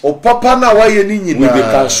deed will be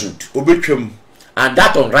cancelled, and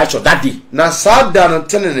that unrighteous that day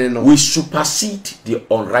will supersede the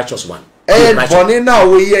unrighteous one. And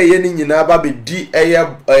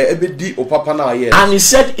he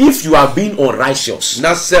said, if you are being unrighteous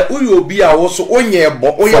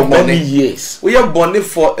for many years,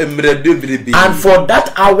 and for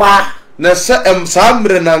that hour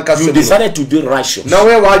you decided to be righteous, he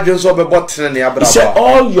said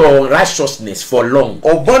all your righteousness for long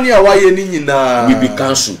will be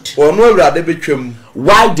cancelled.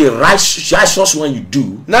 Why the righteous one you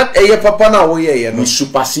do will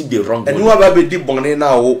supersede the wrong one.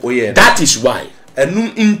 That is why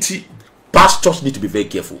pastors need to be very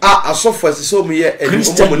careful.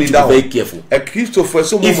 Christians need to be very careful. If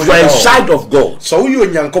you are a child of God,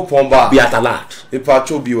 be at alert.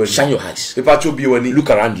 Shine your eyes. Look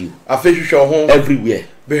around you. Everywhere.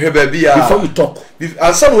 Before you talk, be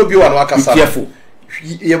careful.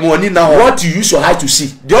 ye money now. What you use your eye to see,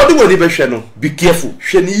 The other one be hwe no. be careful.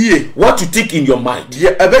 Hwe ni ye. What you think in your mind, Ye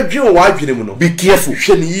ebedwen wa adwene mu no. be careful.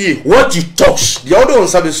 Hwe ni ye. What you touch, The other one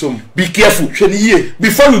sabe som. be careful. Hwe ni ye.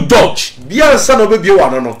 Before you dodge, Bia nsa no be bie wa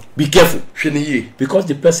no no. be careful. Hwe ni ye. Because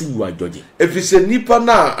the person you are judging Efise nipa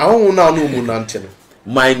na ahon na no mu nante no.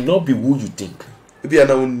 might not be who you think. Bia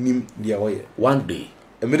na onim dia wo ye. One day,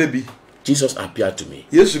 Emere bi Jesus appeared to me.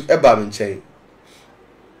 Yesu eba me nchen.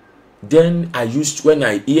 Then when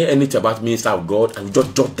I hear anything about minister of God, I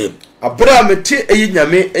just judge them. Abra me te eyi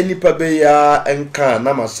nyame anipa be ya enka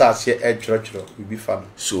na masase e chiro bi fa no.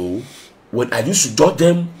 So, when I used to judge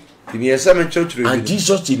them, Timi yesa me chiro and bi.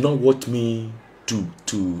 Jesus did not want me to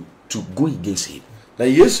go against him. Na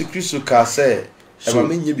Yesu Kristo ka say So, ema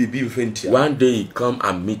me nye bibi mfentia. One day he come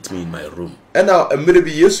and meet me in my room. Ena emere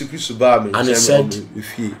bi Yesu Kristo ba me And he said,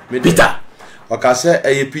 fie. Peter. O ka say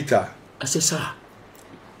eye Peter. I said, sir.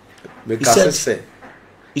 Me He ka said- say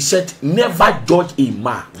He said, never judge a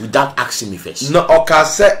man without asking me first. no o ka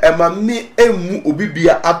say ema me emu obi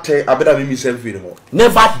bia aten abeda me misem fi no.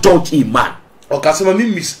 Never judge a man. O ka say ma me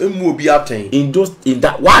emu obi aten. In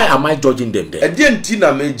that, why am I judging them then? Ede nti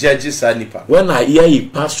na me judge sa nipa. When I hear a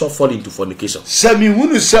pastor fall into fornication, Se mi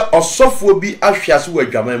hunu se osofo bi ahwiase wa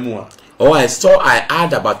adwaman mu a. or I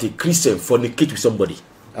heard about a Christian fornicate with somebody,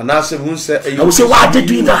 And I say, I will say, why are they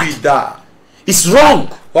doing that? It's wrong.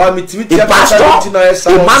 Why me timi A pastor,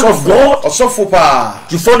 a man of God, osofo pa.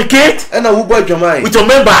 you fornicate And I wo boy adwaman. with your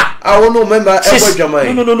member. I won no member e boy Says, no,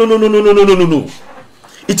 adwaman. no.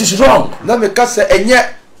 It is wrong. Na me ka se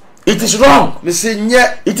enye, It is wrong. me se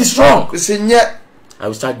nye, It is wrong. me se nye. I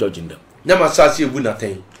will start judging them. Nya masase ebu na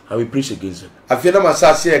ten. I will preach against them. Afia na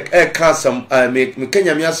masase e ka sam me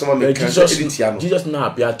kenya me asama me kan editia no. Jesus now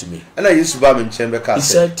appeared to me. Na Yesu ba me nchen be ka He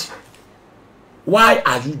se. said, why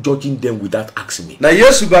are you judging them without asking me? Na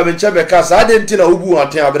Yesu ba me nchen be ka se ade nti na obu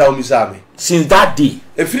aten abeda o misa me. Since that day,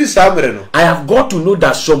 Efiri sa mere no. I have got to know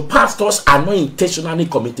that some pastors are not intentionally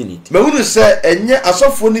committing it. Me hunu se enye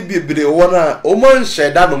asofo ni bibire wona o mo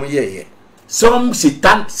nheda no ye. Some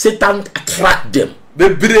Satan attract them.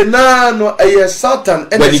 Bebire na no eye Satan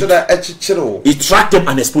ene se da echichire wo. He track them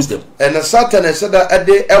and expose them. Ene Satan ese da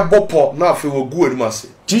ede ebopo na afi wo gu anum ase.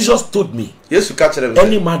 Jesus told me, Yesu ka kire me.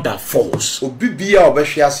 any man that falls, Obi bia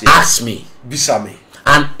obehwe ase ask me. bisa me.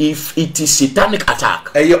 And if it is satanic attack,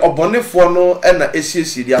 Eye obonefo no ena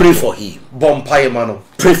esiesi dia. pray for him. Bompaye ma no.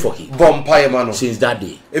 Pray for him. Bompaye ma no. Since that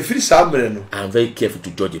day, Efiri sa mere no. I am very careful to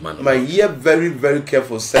judge a man. My ear very very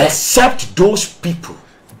careful say. Except those people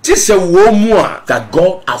Ti se wo mu a that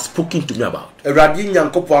God has spoken to me about. Awurade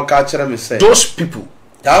Nyankopon ka kire me say. Those people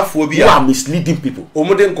Taafo bi who are a misleading people,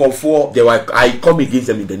 omude nkofo I come against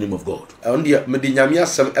them in the name of God. on dia me de nyame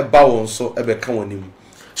asem eba won so ebe ka wonim.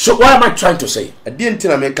 So what am I trying to say? Ade nti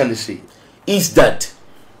na me ka ne say. Is that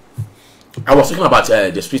I was talking about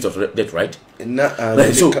the spirit of death, right? Na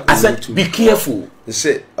So I said, be careful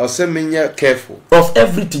say I say menye careful. of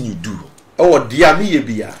everything you do. Oh dia me ye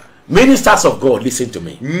bia. Ministers of God, listen to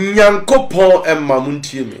me. Nyankopon emma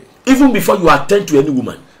muntie me. Even before you attend to any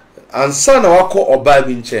woman, Ansa na wako oba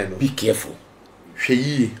bi nche no. be careful. Hwe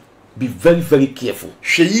yie. Be very, very careful.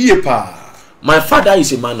 Hwe yie pa. My father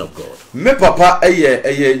is a man of God. Me papa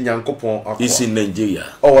eye Nyankopon akwa. He's in Nigeria.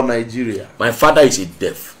 Oh Nigeria. My father is a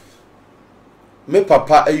deaf. Me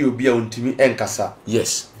papa obi a ontimi enkasa.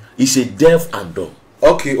 Yes, he's a deaf and dumb.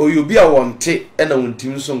 Okay, obi a wonte na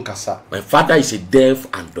ontimi so nkasa. My father is a deaf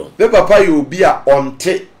and dumb. Me papa obi a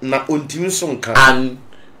onte na ontimi so nka. And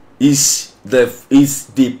is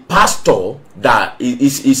the pastor that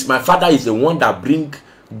is my father is the one that bring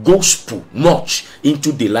gospel much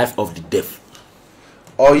into the life of the deaf.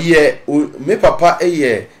 Oh yeah, me papa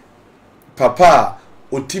papa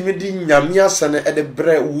otimi di nyame asane e de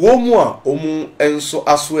bre wo mu a omu enso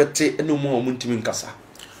asoete ene mu omu ntimi nkasa.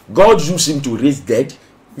 God used him to raise dead.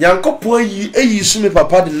 Nyankopon yi su me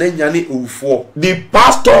papa de na nyane owufo. The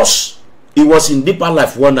pastors, he was in deeper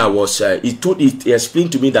life when I was he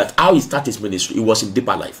explained to me that how he started his ministry. He was in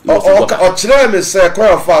deeper life. He was a worker. O kire me say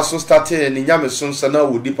kwa fa so started ni nyame so nsa na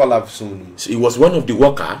wo deeper life so ni. So he was one of the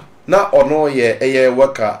worker. Na ono ye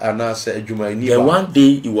worker ana say adwuma ni ba. Then one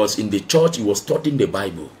day he was in the church, he was studying the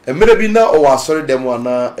Bible. Emere bi na o asori dem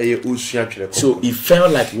ana osua twere ko. So he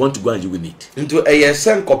felt like he want to go and urinate. Into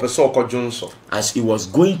sen kopeso okodwonso. As he was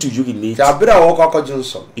going to urinate, Ja bra wo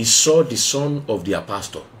okodwonso. he saw the son of their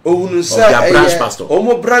pastor. Ohunu say their branch pastor.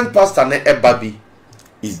 Omo branch pastor na eba bi.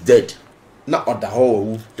 Is dead. Na oda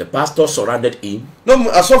ho. The pastor surrounded him. No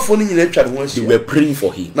asofo ni nyina twa de ho They ahia. were praying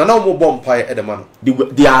for him. Na omo bom pai e de ma no.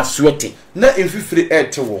 They are sweating. Na emfifiri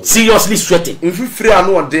ete wo. Seriously sweating. Emfifiri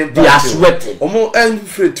anu odin. They are sweating. Omo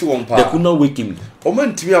emfifiri ti won pa. They could not wake him. Omo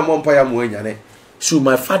ntimi amompa ya mo anyane. So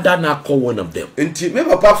my father now called one of them. Nti me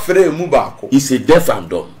papa frɛ mu baako. He said deaf and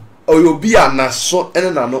dumb. Oyobi anaso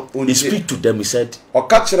ene na no He speak to them. He said,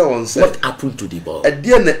 Oka kyerɛ wɔn sɛ what happened to the boy?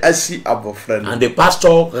 ɛdeɛ na asi abɔfra no. And the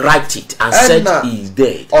pastor write it and said he is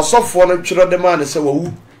dead. Ɔsɔfoɔ no twerɛ de ma ne sɛ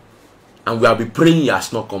wawu. And we have been praying he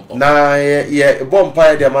has not come up. Na ye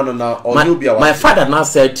bompa de ma no na oyobi a. My father now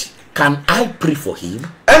said, can I pray for him?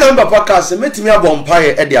 Ɛna me papa ka sɛ metimi abompa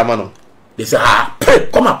ye de ama no. They said, pray,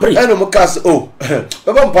 come and pray. Ɛna mo ka sɛ oh,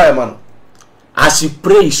 baba mpa ye ma no. As he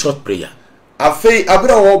pray short prayer, afei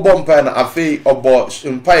abira wo bompa na afei obo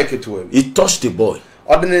mpa ye ketewa. he touched the boy.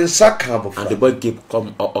 Ɔde ne nsa ka abɔfra. And the boy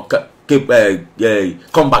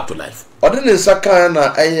come back to life. Ɔde ne nsa ka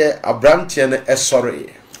na ɛyɛ abrantie no ɛsɔre.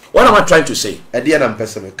 What am I trying to say? Ɛdeɛ na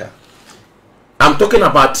mpɛsɛ meka. I'm talking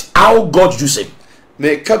about how God used him.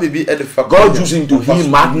 Me ka bibi edifa. God used him to heal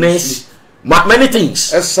madness, many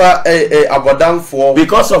things. Esa abodamfo.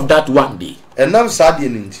 Because of that one day, Enam saa de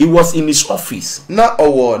ninti. he was in his office Na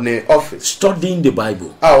owo ne office. studying the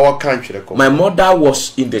Bible. Wo kan twere ko. My mother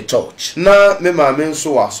was in the church. Na me ma me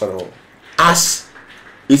nso wa soro. As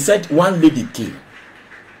he said, one lady came.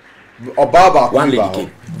 Oba ba One lady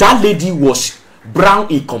came. That lady was brown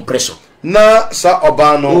in complexion. Na sa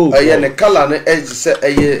oba no ne color ne se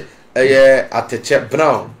ateche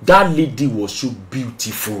brown. That lady was so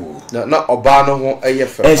beautiful. Na oba no ho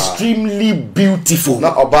fe pa. Extremely beautiful.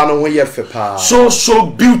 Na oba no ho fe pa. So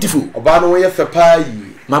beautiful. Oba no ho fe pa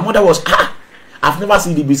yi. My mother was I've never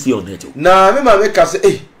seen the BC on net. Na me ma me ka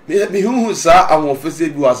say me hu sa ahofese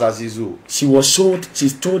bi wasase zo. She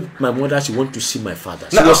told my mother she want to see my father.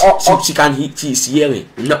 She is hearing.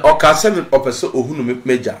 Na okase me opese ohunu me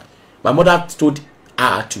meja. My mother told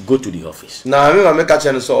her to go to the office. Na me ma me ka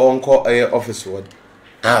che no so onko office word.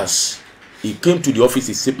 As he came to the office,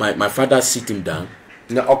 he said my father sit him down.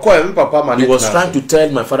 Na okoye me papa ma. He was trying to tell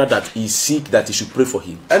my father that he's sick, that he should pray for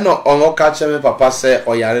him. No onko ka che me papa say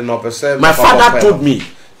oyare no opese. My father told me.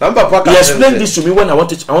 He explained this to me when I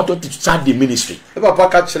wanted to start the ministry.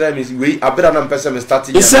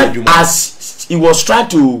 He said as he was trying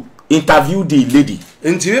to interview the lady,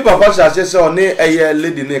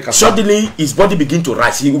 suddenly his body began to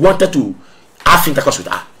rise. He wanted to have intercourse with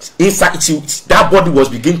her. Inside that body was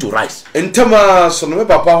beginning to rise. So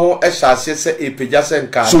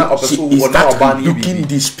he started looking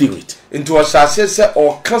the spirit.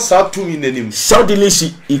 Suddenly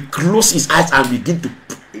he closed his eyes and began to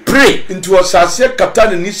pray.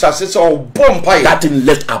 That thing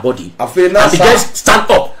left her body. And he just stand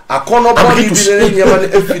up and begin to speak.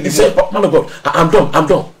 He said, man of God, I'm done.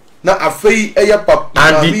 Na afei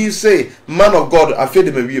papa say man of God afei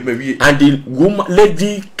de me. And the woman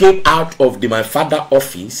lady came out of my father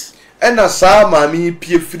office. And na sa mami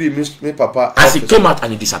pie free me papa. As he came out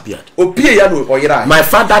and he disappeared. Opie ya no oyira. My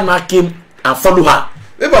father now came and followed her.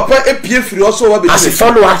 Me papa pie free also what be. As he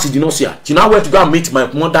followed her, she did not see her. She now went to go and meet my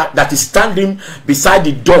mother that is standing beside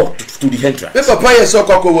the door to the entrance. Me papa yes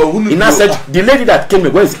okoko wa hunu. He now said the lady that came,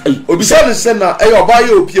 where is he? Obisa say na oba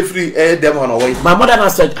ye pie free dem ho no way. My mother now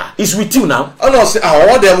said, he's with you now. Oh no say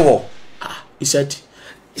what dem ho. He said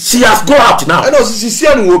she has go out now. No she see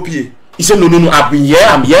anu opie. He said no, I've been here,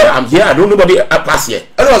 I'm here. I don't know nobody pass here.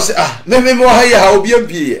 No say me ha obi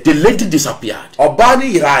ampie. The lady disappeared. Oba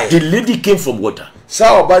ni rai. The lady came from water.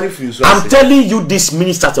 I'm telling you, this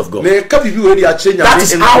ministers of God. That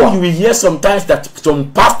is how you will hear sometimes that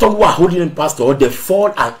some pastors who are holding pastor or they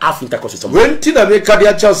fall and have intercourse with someone.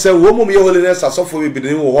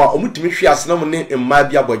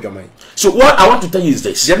 So what I want to tell you is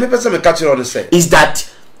this: is that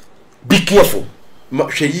be careful.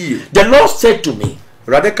 The Lord said to me,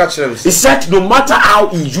 he said, no matter how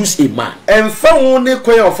he used a man, no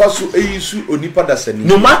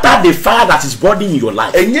matter the fire that is burning in your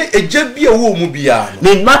life, no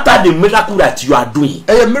matter the miracle that you are doing,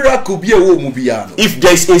 if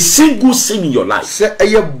there is a single sin in your life,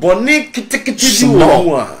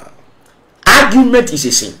 small, argument is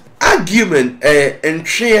a sin. Do you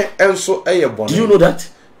know that?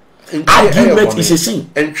 Argument is a sin.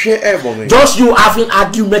 Just you having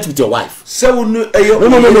argument with your wife. No.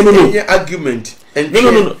 Argument. No.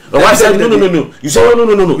 The wife said no. You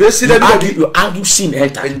say no. You argue sin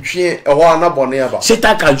enter.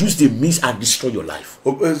 Satan can use the means and destroy your life.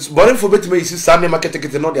 And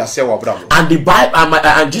the Bible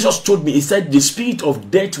and Jesus told me, he said the spirit of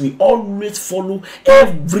death will always follow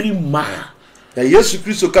every man that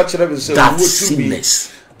sinners.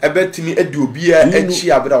 Do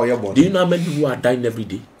you know how many people are dying every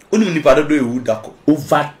day?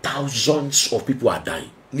 Over thousands of people are dying.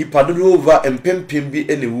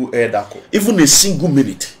 Even a single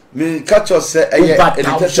minute. me catch us say over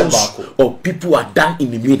thousands of people are dying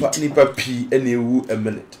in a minute. Nipa P and a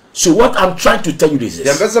minute. So what I'm trying to tell you is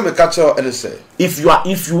this: me catch and say, if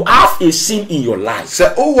you have a sin in your life,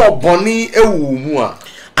 say oh boni ewu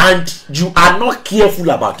and you are not careful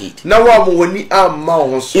about it, now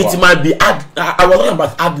it might be. I was talking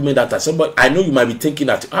about argument that I said, but I know you might be thinking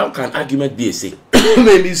that how can argument be a sin?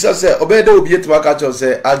 Maybe so say obey the obi to catch us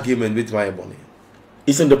say argument with my boni.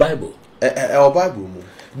 It's in the Bible. Our Bible.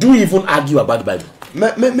 Do you even argue about the Bible?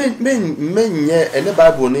 The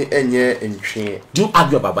Bible ni enye entwe. Do you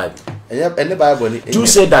argue about Bible? The Bible ni. Do you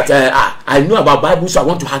say that I know about Bible, so I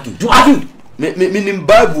want to argue? Do you argue? Me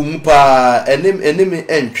Bible mupa eneme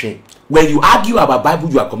entwe. When you argue about Bible,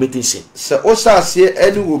 you are committing sin. So osase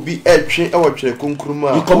eni will be entwe e wo twere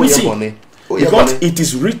kunkruma. You commit sin. Because it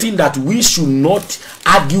is written that we should not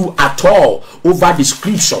argue at all over the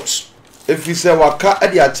scriptures. If you say waka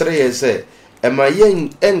adi akyere ye say ema yen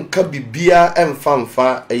enka bibia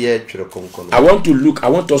emfamfa eye twere konkono. I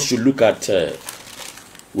want us to look at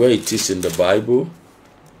where it is in the Bible.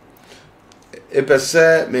 Open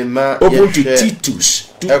to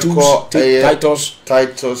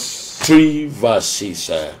Titus 3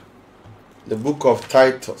 verses. The book of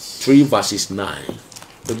Titus 3 verses 9.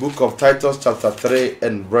 The book of Titus chapter 3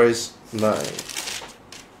 and verse 9.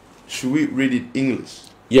 Should we read it English?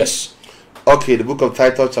 Yes. Okay, the book of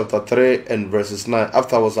Titus chapter 3 and verses 9.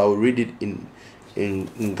 Afterwards, I will read it in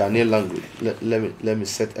Ghanaian language. Let me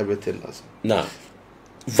set everything as. Now,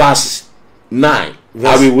 verse 9.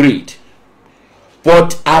 I will read.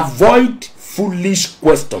 But avoid foolish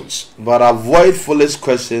questions.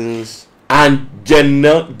 And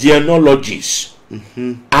genealogies.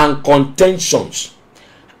 And contentions.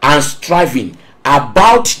 And striving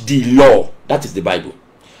about the law. That is the Bible.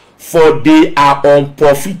 For they are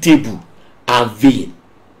unprofitable and vain.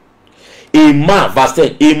 A man, verse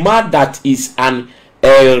 10, a man that is an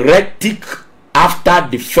heretic after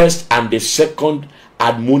the first and the second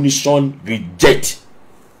admonition reject.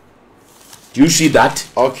 Do you see that?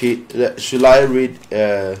 Okay, should I read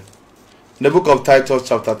the book of Titus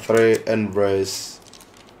chapter 3 and verse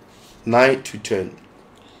 9 to 10?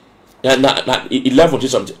 11 to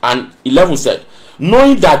something. And 11 said,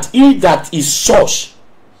 knowing that he that is such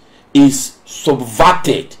is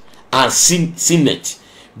subverted and sinned,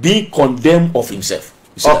 being condemned of himself.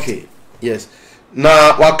 Okay, yes.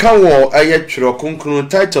 Na wakawo eye twero konkron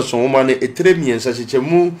Titus woman etremi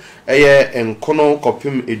ensachechemu eye enkono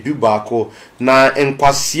kopim edu baako na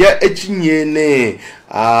enkwase akyinye ne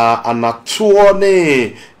anatoɔ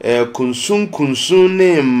ne kunsun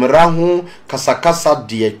ne mraho kasakasa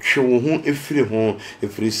de atwe ho efiri ho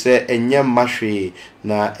efiri se enye mahwe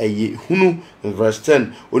na eye hunu. Verse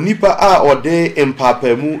 10, onipa a ode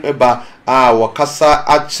empapamu eba a wakasa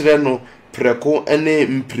akyere no preko ene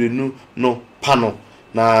mprenu no pano.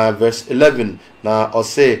 Na verse 11 na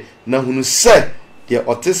ose na hunu se de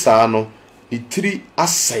otesa no itiri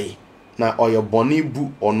asai na oyoboni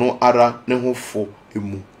bu ono ara ne hofo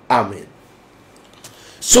emu. Amen.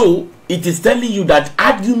 So it is telling you that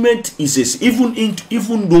argument is even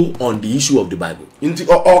though on the issue of the Bible. Inti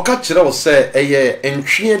o ka kire wo se eye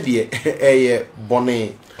entwe de eye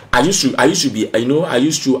boni. I used to be, I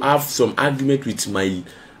used to have some argument with my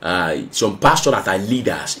some pastors that are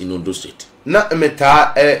leaders in Ondo State. Na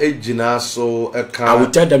meta ejina so I will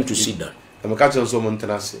tell them to sit down. I'm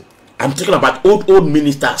talking about old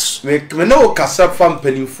ministers. Then I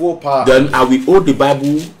will hold the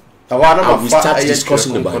Bible. I will start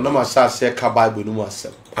discussing the Bible.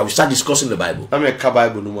 I will start discussing the Bible.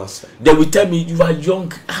 They will tell me, you are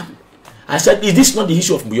young. I said, is this not the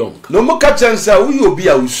issue of young?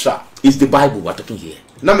 It's the Bible we're talking here.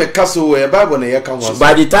 So by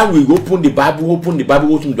the time we open the Bible,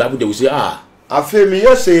 they will say,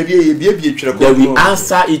 they will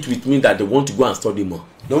answer it with me that they want to go and study more.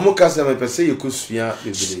 But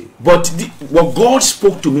what God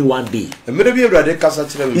spoke to me one day,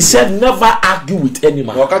 He said, never argue with any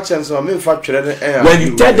man. When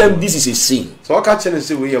you tell them this is a sin,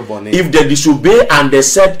 if they disobey and they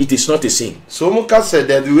said it is not a sin,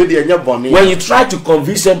 when you try to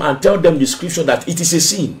convince them and tell them the scripture that it is a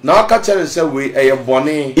sin,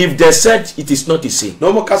 if they said it is not a sin,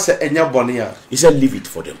 He said leave it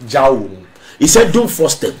for them. He said, don't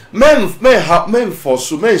force them. There's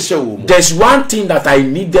one thing that I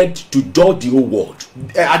needed to judge the whole world.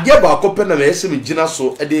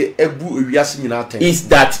 Is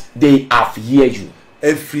that they have heard you.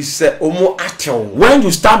 When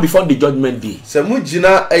you stand before the judgment day, on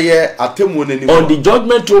the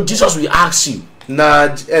judgment day, Jesus will ask you,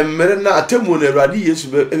 na emere na atemu na Awurade Yesu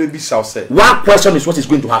be bisa say. One question is what is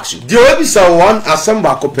going to ask you. The we bisa one asem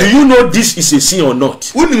ba ko pe. Do you know this is a sin or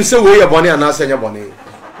not? Unim say we ye bone anasa nya bone.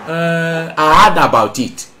 I heard about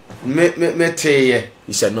it. Me teye.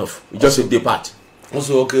 It's enough. You just say depart.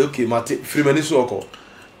 Also okay mate free mani so oko.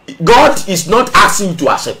 God is not asking you to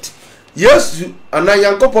accept. Yes, and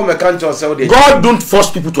Yankopon me can't just say God don't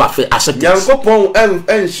force people to accept it. Yankopon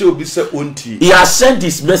en show be say unti. He has sent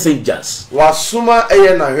his messengers. Wasuma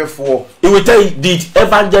eye na hwefo. He will tell you, did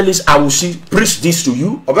evangelist Awusi preach this to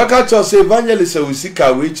you? Obeka just say evangelist Awusi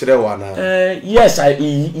ka we kire wana. Yes, I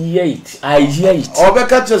hear it. I hear it.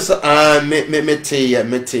 Obeka just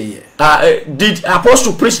me teye. Did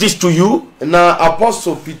apostle preach this to you? Na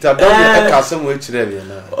apostle Peter don e ka sem we kire be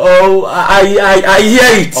na. Oh, I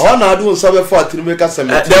hear it. Oh na do nsabe for atirumeka sem.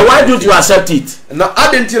 Then why don't you accept it? Na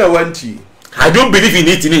adentina wanti. I don't believe in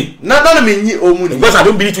it. Na me nyi omuni. Because I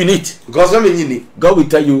don't believe in it. Because me nyi ni. God will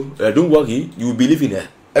tell you, don't worry, you will believe in her.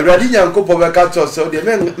 Awurade Yankopon beka cho say de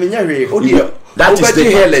me nya hwe. Odi that is the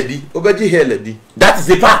heladi. Obedi heladi. That is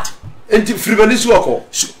the part. Enti fribani su oko.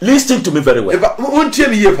 Listen to me very well.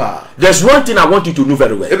 There's one thing I want you to know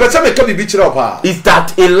very well. Is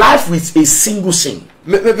that a life with a single sin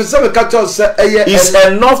is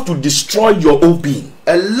enough to destroy your whole being.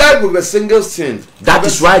 A life with a single sin. That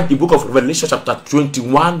is why the book of Revelation chapter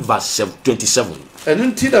 21 verse 27.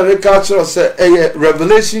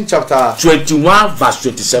 Revelation chapter 21 verse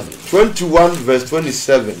 27. 21 verse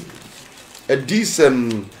 27. A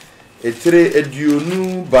decent etre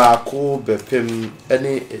eduonu baako bepem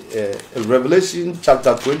any Revelation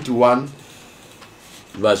chapter 21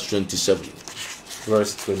 verse 27.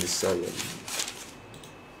 Verse 27.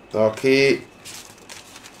 Okay.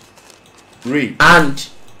 Read. And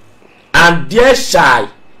there shall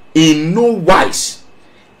in no wise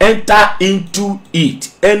enter into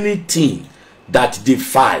it anything that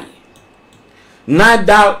defile,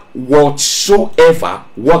 neither whatsoever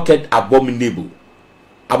worketh abomination,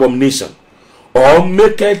 or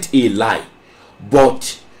maketh a lie,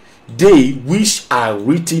 but they which are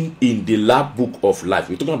written in the Lamb book of life.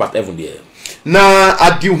 We're talking about heaven there. Na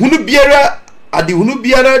adihunu biara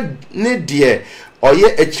ne de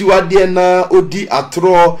oye echiwade na odi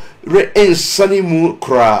atro re ensani mu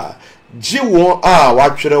kra jiwon a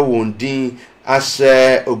watwere won din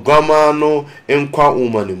ase ogama no enkwa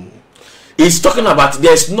umanimu. He's talking about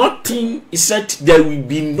there's nothing. He said there will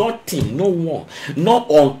be nothing, no one, no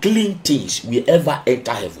unclean things will ever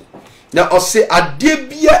enter heaven. Now I say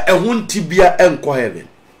adebia ehunti bia enko heaven.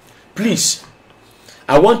 Please,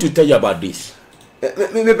 I want to tell you about this.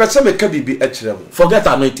 Me person me ka bibi ekire mo. Forget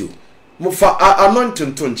anointing. Mo fa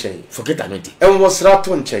anointing to nchen. Forget anointing. En wo sra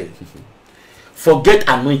to nchen. Forget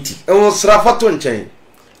anointing. En wo sra fa to nchen.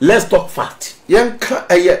 Let's talk fact. Yen ka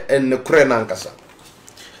eye en kure na nkasa.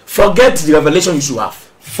 Forget the revelation you should have.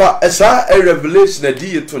 Fa esa a revelation na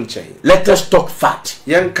di to nchen. Let us talk fact.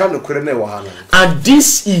 Yen ka no kure na wo hana. And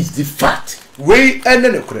this is the fact. We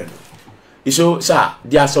ene no kure no. So sir,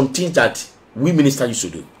 there are some things that we ministers used to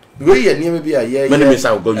do. We ye niam bia ye. Many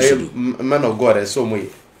ministers of God used to do. Man of God so mo ye.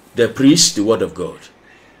 They preach the word of God.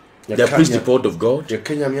 They preach the word of God.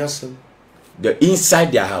 They're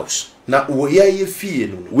inside their house. Na ye fie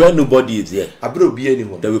no. Where nobody is there. Abro obi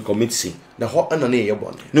anim. They will commit sin. Na ho ana na ye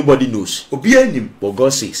bon. Nobody knows. Obi anim. But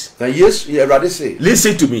God says. Na yes, Erade say.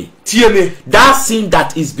 Listen to me. Tie me. That sin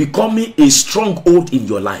that is becoming a stronghold in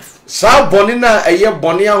your life. Sa boni na eye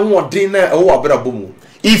boni ahoden na e wo abrabo mu.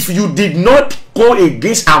 If you did not go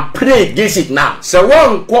against and pray against it now, if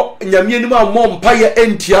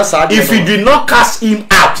you did not cast him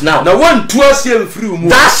out now,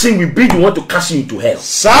 that sin will bring you want to cast him into hell.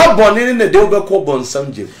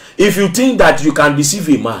 If you think that you can deceive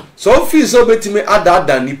a man,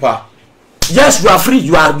 yes, you are free.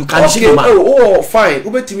 You can deceive a man. Oh, fine.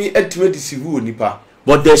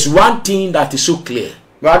 But there's one thing that is so clear.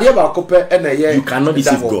 You cannot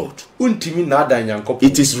deceive God.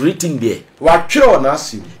 It is written there.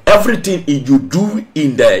 Everything you do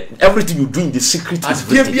in the secret is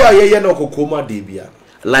written.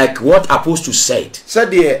 Like what Apostle said.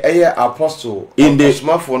 In the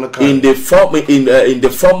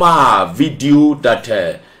former video that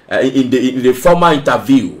in the former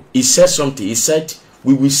interview, he said something. He said,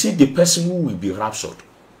 "We will see the person who will be raptured."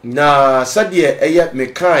 Na sadie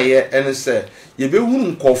mekaye ene se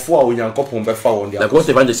yebehunu nkofo a onyankopon befa won dia. Like what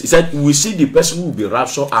evangelist he said, we see the person who will be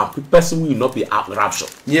raptured and the person who will not be raptured.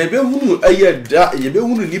 Yebehunu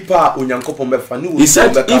nipa onyankopon befa ni. He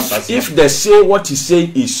said if they say what he say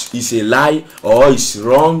is a lie or is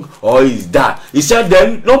wrong or is that, he said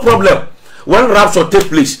then no problem. when rapture take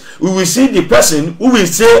place, we will see the person who will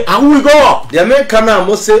say, and who will go up. The American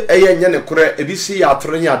must say, "Eye kore ebisi ya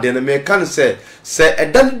tronya de na American say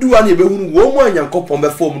edan du an ebe hunu wo mo Nyankopon be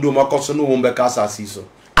fom do makoso no wo be ka asase so."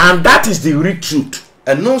 And that is the real truth.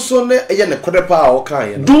 And no so ne kore pa o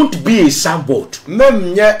kan. Don't be a sandboard.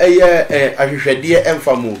 Memnya ahwehwede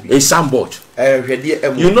emfamo bi. A sandboard.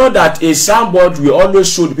 Ahwehwede You know that a sandboard will always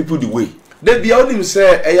show the people the way. They be only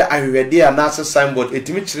say ahwehwede and as signboard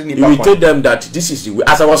etimi kire ni You will tell them that this is the way.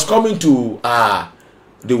 As I was coming to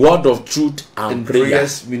the word of truth and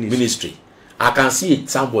prayers ministry, I can see a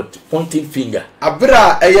sandboard pointing finger.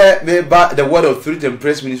 Abra me ba the word of truth and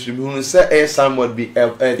praise ministry who say sandboard be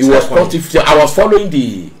it was pointing. I was following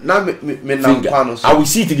the finger. I will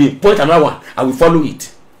see it again. Point another one. I will follow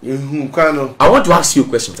it. I want to ask you a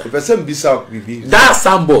question. That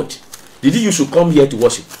sandboard, did you should come here to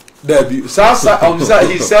worship? He says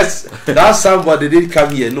that somebody did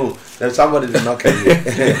come here. No, that somebody did not come here.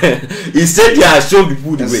 He said he has shown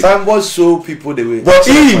people the way. Somebody show people the way. But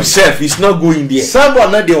he himself is not going there.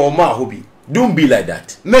 Somebody not the Oma hobby. Don't be like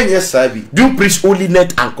that. Men yes sabi. Don't preach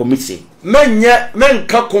holiness and commit sin. Men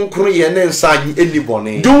ka konkro ye ne nsa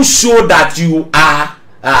anybody. Don't show that you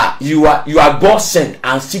are God sent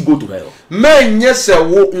and still go to hell. Men yes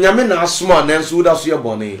wo nyame na asoma na nso da so ye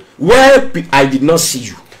bone. Where I did not see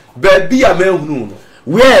you. Baby a men hunu no.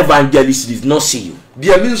 Where evangelists did not see you.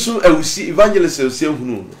 Dia mean so ewusi evangelists ewusi hunu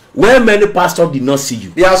no. Where many pastors did not see you.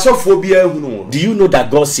 Dia asofo bia hunu no. Do you know that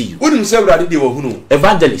God see you? Unim say brade dey wo hunu.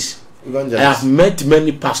 Evangelists. I have met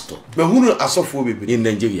many pastors. Be hunu asofo bebe in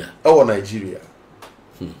Nigeria. Nigeria.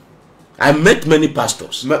 I met many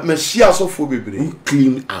pastors. Me share asofo bebe who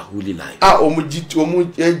claim a holy life. Omu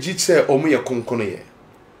say omu ye konkono ye.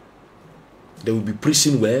 They will be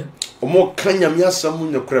preaching well. But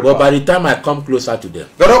by the time I come closer to them,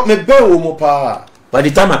 by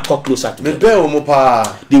the time I talk closer to them,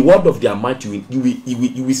 the word of their mouth you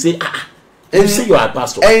will say, you say you are a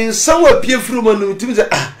pastor. And somewhere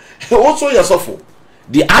also your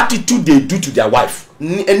the attitude they do to their wife.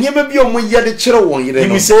 You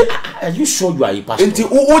will say, are you sure you are a pastor?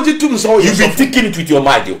 You've been thinking it with your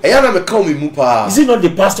mind. Is it not the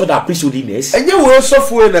pastor that preaches holiness?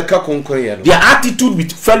 Their attitude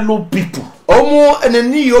with fellow people. You'll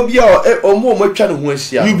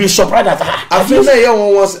be surprised that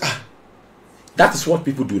that is what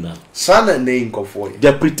people do now.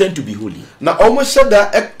 They pretend to be holy. They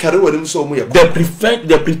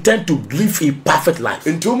pretend to live a perfect life.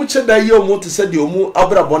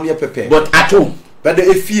 But at home,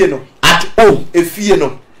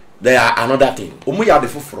 they are another thing.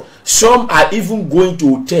 Some are even going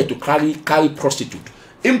to hotel to carry prostitute.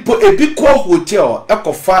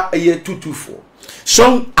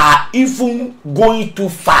 Some are even going too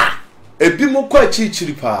far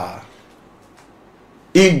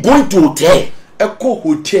in going to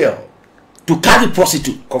hotel to carry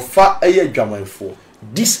prostitute.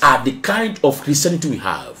 These are the kind of Christianity we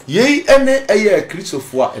have.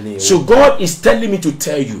 So God is telling me to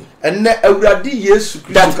tell you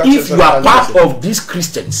that if you are part of these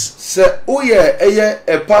Christians,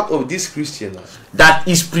 that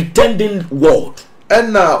is pretending world, you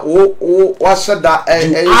have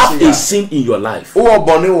a sin in your life. You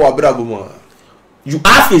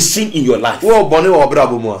have a sin in your life.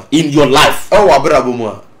 In your life.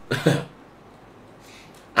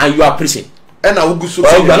 And you are preaching. Or you are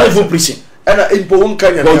not even preaching. But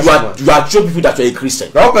you are showing people that you are a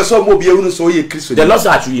Christian. The Lord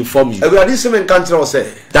said I should inform you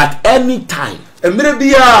that any time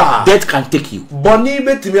death can take you.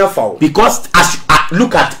 Because as you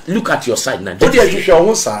look at your side now,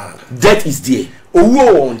 death is there.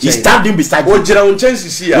 He's standing beside you.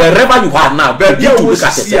 Wherever you are now, begin to look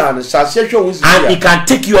at yourself. And he can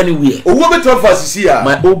take you anywhere.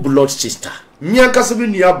 My old blood sister, I'm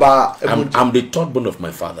the third born of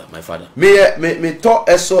my father. We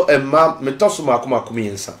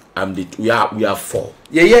are four.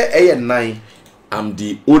 I'm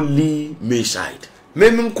the only male child.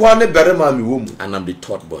 And I'm the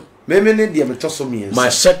third born. My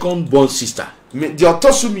second born sister, my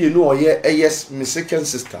second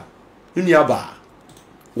sister.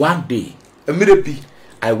 One day,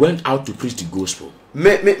 I went out to preach the gospel.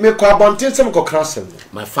 My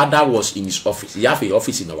father was in his office. He had an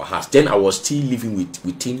office in our house. Then I was still living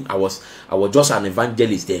with him. I was just an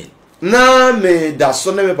evangelist then. Na me da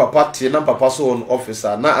so na me papa tie na papa so on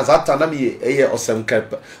officer na azata na me osempa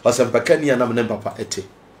na me papa ete.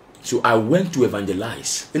 So I went to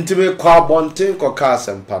evangelize.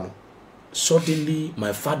 Suddenly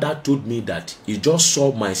my father told me that he just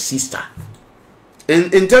saw my sister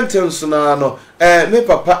In terms no me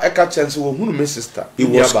papa eka chance wo hunu me sister.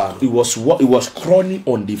 It was crawling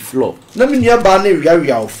on the floor. Na me nia ba na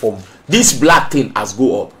wiawia form. This black thing has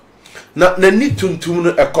go up. Na ni tuntum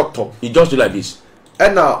no ekoto. He just do like this.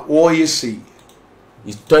 And now what you see?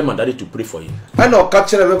 He told my daddy to pray for him. And now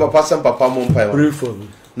catch me papa sem papa mo mpa. Pray for me.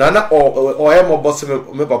 Nana or am boss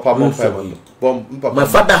me papa mo mpa. My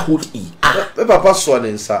father hold he. Me papa so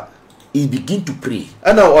ne nsa. He begin to pray.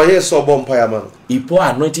 And now or so bomb mpa man. He pour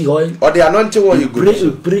anointing oil. Or the anointing oil you go.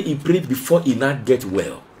 He pray before he not get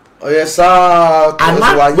well. Oh yes sir. And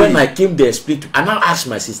now when I came there speak, I now asked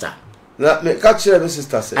my sister. Na me catch me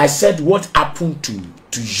sister say. I said what happened to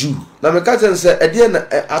you? Na me catch say e dey na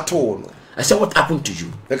ato no. I said what happened to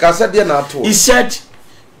you? Me can say dey na ato. He said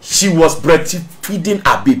she was breastfeeding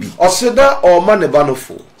her baby. Oseda or man eba no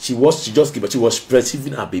fo. She just give, but she was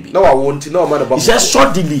breastfeeding her baby. No I want no man eba. He said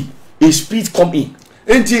suddenly a spirit come in.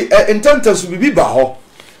 Enti intentance will be ba ho.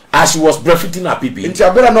 As she was breastfeeding her baby. Enti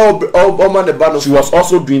abera na o man eba no. She was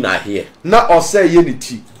also doing her hair. Na o say ye ni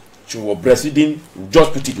ti. She was breastfeeding,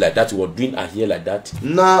 just put it like that. She was doing her hair like that.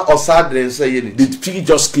 Na o sadren say ye ni. The spirit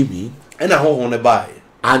just came in. And ho ho ne bai.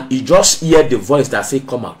 And he just heard the voice that say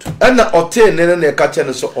come out. And na ote ne na catch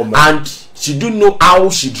no so o man. And she didn't know how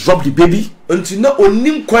she dropped the baby. Enti na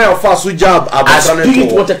onim kwan afa so jab abaka ne to.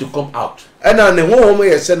 Spirit wanted to come out. And na ne ho me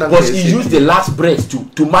yese na. But he used the last breath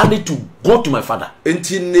to manage to go to my father.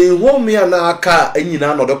 Enti ne ho me na aka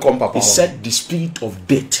anyina no de come papa. He said the spirit of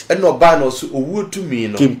death. And no ba no so owu to me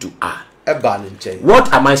no. Came to her.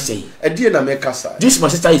 What am I saying? This my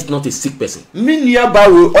sister is not a sick person.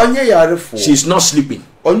 She's not sleeping.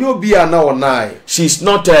 She's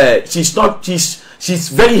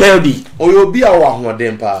very healthy.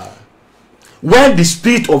 When the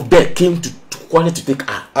spirit of death came to wanted to take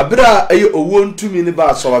her.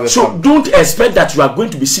 So don't expect that you are going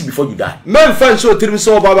to be sick before you die. Don't think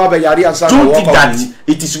that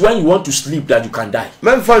it is when you want to sleep that you can die.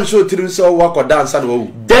 Death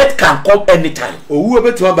can come anytime.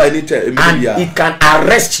 And it can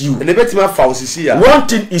arrest you. One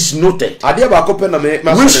thing is noted,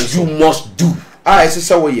 which you must do,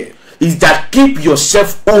 is that keep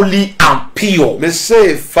yourself holy and pure.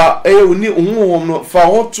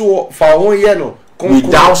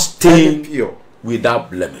 Without stain, without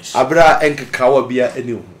blemish. God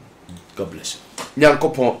bless you.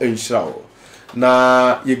 Nyankopon enhyira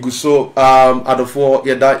na yeguso adofo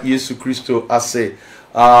yeda Yesu Kristo ase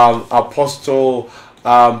Apostle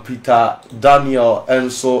Peter Daniel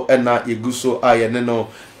enso ena yeguso ayeneno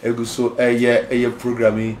eguso eye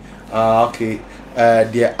programming okay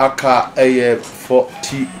the aka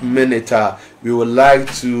 40 minutes. We would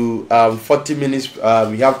like to 40 minutes.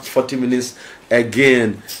 We have 40 minutes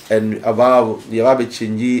again, and about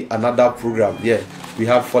change another program. Yeah, we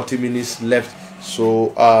have 40 minutes left.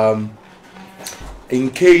 So in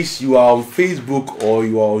case you are on Facebook or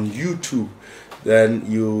you are on YouTube, then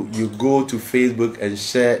you go to Facebook and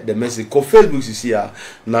share the message. Ko Facebook sisi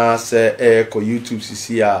na se ko YouTube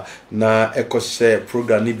sisi na share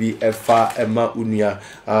program ni bi efa ema unia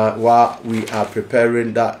while we are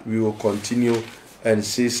preparing that we will continue and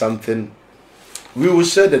see something. We will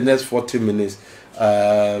share the next 40 minutes.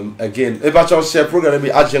 Again, if I share program be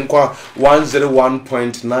Ajenkwa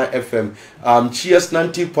 101.9 FM, Cheers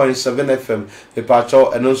 90.7 FM, if I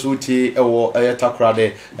share and also T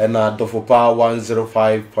Takrade and Dofopa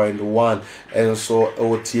 105.1 and so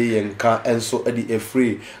OT and so Eddie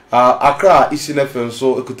free. Accra Isin FM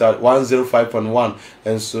so Ekuta 105.1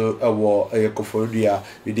 and so Kofodia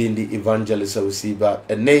within the evangelist I will see but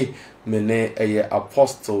and nay mene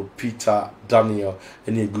Apostle Peter Daniel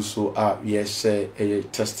and Yeguso yes a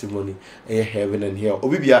testimony a heaven and here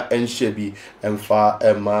Obibia and Shebi and far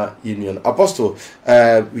Emma Union Apostle.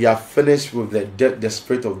 We are finished with the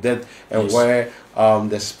spirit of death and yes. Where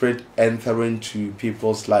the spirit entering to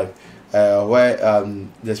people's life. Where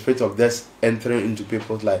the spirit of death entering into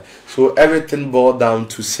people's life. So everything boiled down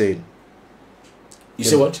to sin. You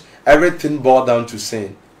say what? Everything boiled down to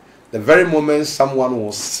sin. The very moment someone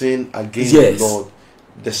will sin against yes. the Lord,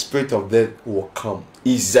 the spirit of death will come.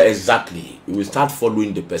 Exactly. We will start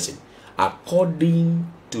following the person. According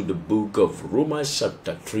to the book of Romans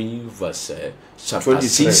chapter 3 verse chapter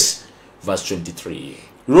 6 verse 23.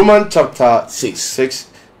 Romans chapter 6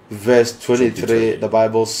 verse 23. The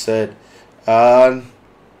Bible said, could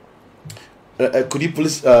you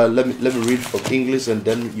please let me read from English and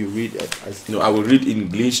then you read it? No, I will read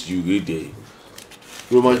English, you read it.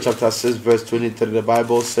 Romans chapter 6 verse 23. The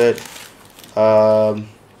Bible said,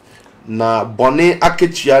 na bone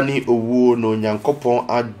aketua ni owu no nyankopon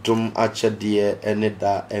adom achede ene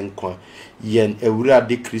da enkwa yen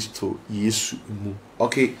ewurade Kristo Yesu mu.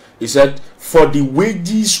 Okay, he said, for the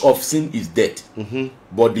wages of sin is death,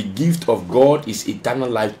 but the gift of God is eternal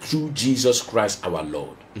life through Jesus Christ our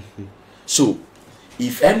Lord. So,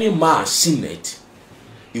 if any man sinneth,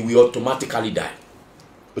 he will automatically die.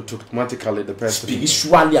 Automatically the person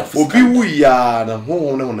spiritually and physically.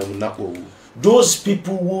 Those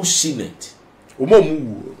people who sinned and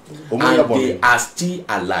they are still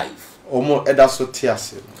alive,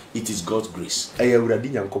 it is God's grace.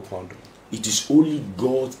 It is only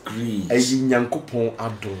God's grace.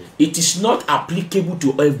 It is not applicable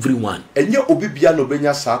to everyone.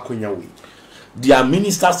 There are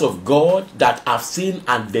ministers of God that have sinned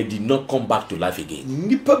and they did not come back to life again.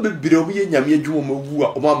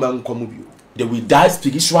 They will die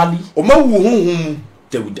spiritually.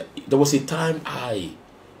 There was a time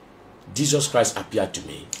Jesus Christ appeared to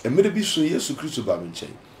me.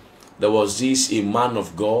 There was this a man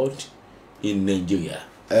of God in Nigeria.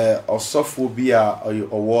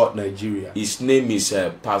 His name is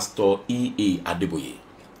Pastor E.A. Adeboye.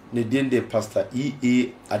 Pastor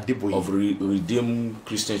E.A. Adeboye of Redeemed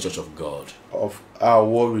Christian Church of God. Of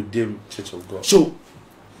our Redeemed Church of God. So,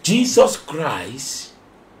 Jesus Christ,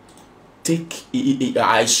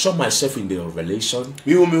 I saw myself in the revelation.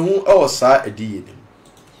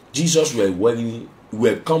 Jesus were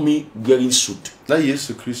coming wearing suit.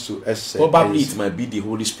 Probably it might be the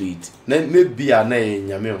Holy Spirit.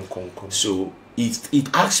 So it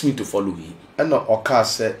asked me to follow him.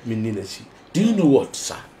 Do you know what,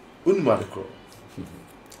 sir?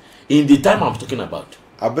 In the time I'm talking about,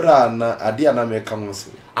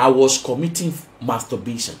 I was committing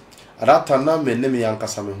masturbation.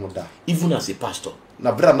 Even as a pastor.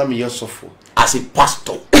 As a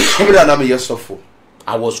pastor.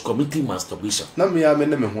 I was committing masturbation.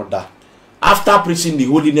 After preaching the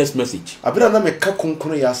holiness message, I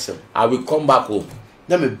will come back home.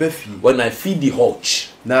 When I feed the hutch,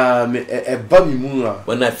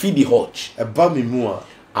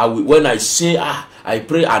 when I say I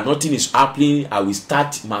pray and nothing is happening, I will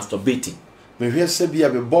start masturbating. I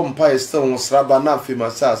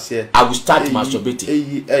will start masturbating.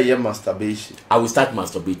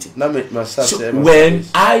 So when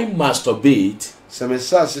I masturbate, I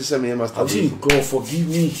say, God forgive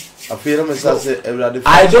me. I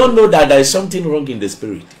don't know that there is something wrong in the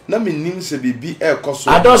spirit.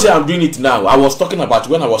 I don't say I'm doing it now. I was talking about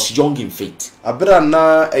when I was young in faith.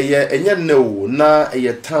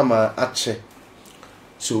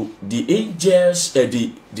 So the angels,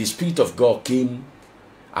 the Spirit of God came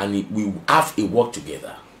and we have a walk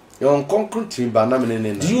together. Do you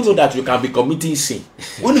know that you can be committing sin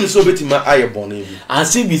and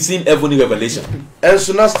still be seeing heavenly revelation?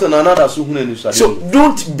 So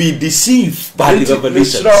don't be deceived by the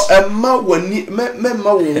revelations.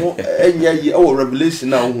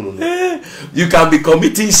 You can be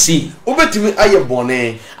committing sin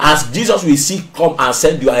as Jesus will see come and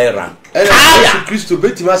send you a errand. And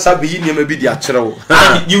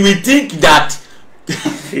you will think that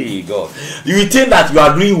hey God, you will think that you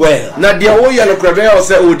are doing well.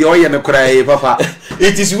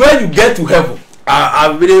 It is when you get to heaven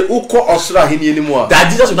that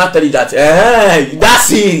Jesus will not tell you that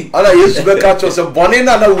that's it.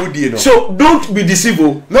 So don't be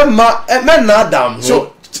deceived.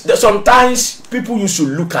 So sometimes people used to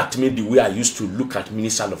look at me the way I used to look at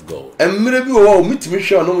ministers of God. I'm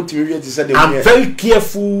very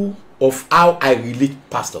careful of how I relate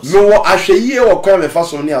pastors,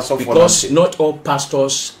 because not all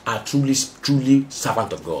pastors are truly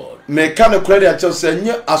servant of God.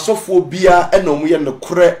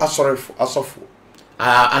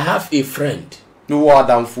 I have a friend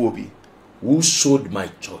who sold my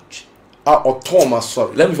church.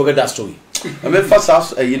 Let me forget that story.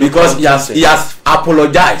 Because he has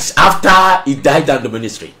apologized after he died in the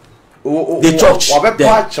ministry. The church.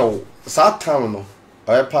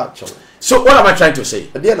 So what am I trying to say?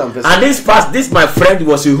 And this my friend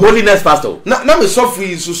was a holiness pastor. And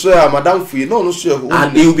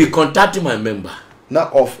he will be contacting my member. One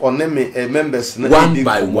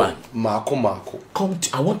by one. Come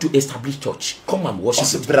to, I want to establish church. Come and worship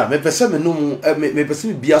it.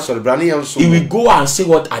 He will go and say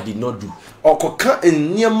what I did not do.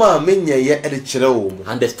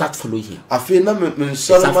 And they start following him. I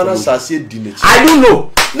don't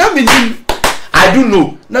know. I don't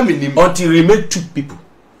know. Until he met 2 people.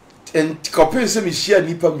 They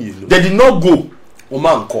did not go.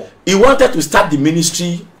 He wanted to start the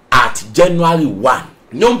ministry at January 1.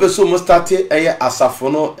 January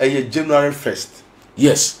 1st.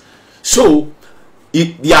 Yes. So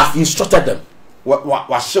they have instructed them.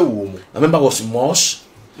 wa show wo. I remember I was in Moss.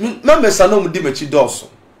 Members are no di mechi doso.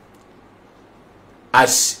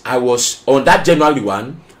 As I was on that January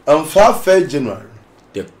 1, On 5 January.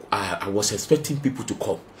 I was expecting people to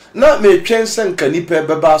come. Na me twen sen ka nipa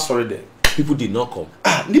beba sorry den. People did not come.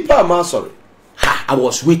 Nipa ma sorry. I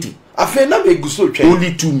was waiting. Afi na me guso twen.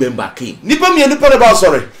 Only 2 members came. Nipa me nipa na ba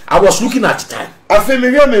sorry. I was looking at the time. Afi me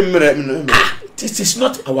hwe me mre. This is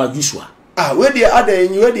not our usual. Where the other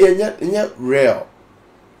where the nya real.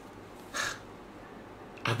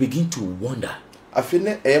 I begin to wonder. Afi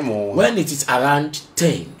ne emo. When it is around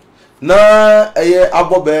 10 Na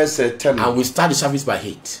abobe se 10. and we start the service by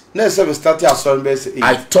 8, Na se we start asori be se 8.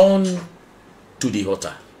 I turn to the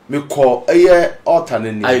altar. Me call altar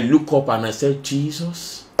ni. I look up and I said,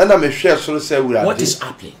 Jesus, Na me hwe so se wura. what is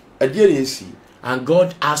happening? Adie ni esi. And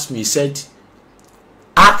God asked me, he said,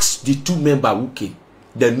 ask the 2 members who came.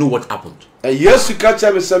 They know what happened. Yesu ka cha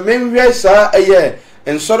me se me hwe sa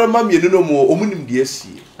ensoro ma me no mo omunim de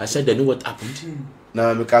esi. I said, they know what happened.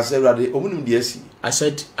 Na me ka se wura de omunim de esi. I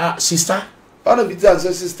said, sister, Ona bi tell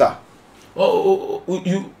say sister.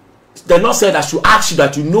 you, the Lord said I should ask you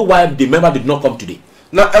that you know why the member did not come today.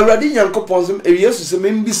 Na awrade nyankopon sem Yesu se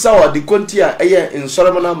me mbisa wa de konti a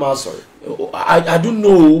ensoro ma na ma sorry. I don't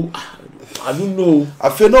know. I don't know.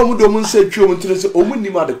 Afi na omudo mu nse twa omu tire se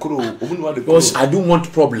omunim ade kro, omunim ade kro. Because I don't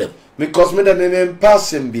want problem. Because me da me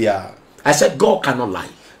pass him bia. I said, God cannot lie.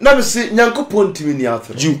 Na me se nyankopon timi ni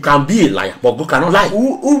atro. You can be a liar, but God cannot lie.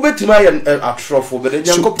 Who betima atrofo be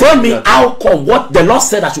So nyankopon. tell me how come what the Lord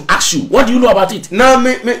said I should ask you. What do you know about it? Na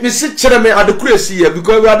me se chere me ade kro esi here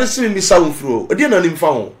because we ade se me sa wonfro. Odi na nimfa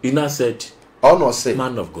ho. He now said, Oh no say.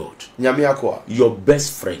 man of God, Nyame akwa. your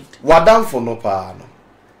best friend. Wadamfo no pa no.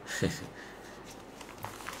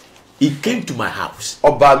 He came to my house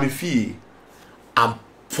Oba me fie. and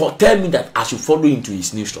tell me that I should follow him to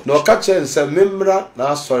his new church. No ka chen se memra na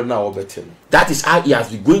asori na obete no. That is how he has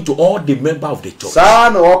been going to all the members of the church. Sa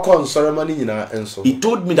na wokọ nsori ma ni nyina enso. He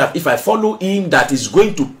told me that if I follow him, that is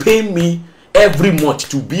going to pay me every month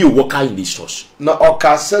to be a worker in this church. Na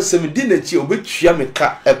oka se me di na chi obetwia me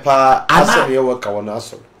ka epa asa me worka wona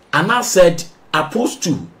asori. And I said,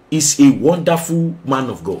 Apostle is a wonderful man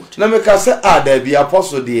of God. Na me ka se there be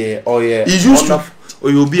apostle there oye. He used to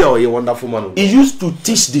oyobi a wonderful man. He used to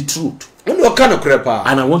teach the truth. No kind of crepa.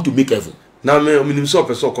 And I want to make heaven. Na me minim so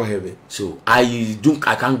person ko heaven. So I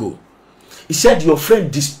can't go. He said, your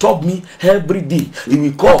friend disturbed me every day. He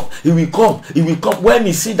will come, he will come, he will come. When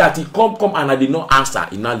he see that he come and I did not answer,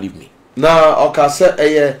 he now leave me. Na oka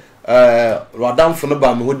se Radam for no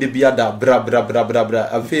ba me ho de bia da bra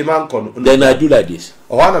afi man kon. Then I do like this.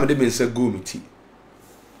 O na me de me say go miti.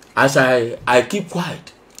 As I keep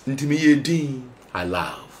quiet, Ntimi ye din. I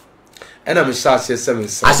laugh. Ena me sha se 7.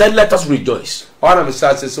 I said, let us rejoice. O na me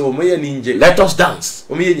sha se so me ye ninje. Let us dance.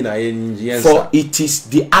 O me ye nyina ye ninje For yensa. it is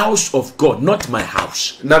the house of God, not my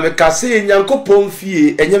house. Na me ka se nyankopon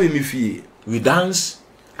fie enya me fie. We dance,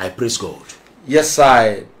 I praise God. Yes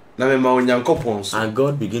I. Na me ma nyankopon so. And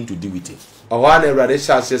God began to deal with him. O na Awurade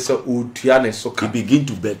sha se so otua ne so He ka. began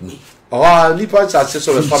to beg me. Oh, nipa chase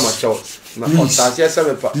so we fama chow. Na ontasie se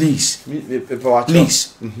me pa. Please, Me pa wa chow.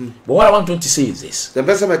 please. But what I want to say is this. The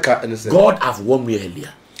person me ka ene se. God have warned me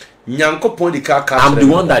earlier. Nyankopon di ka I'm the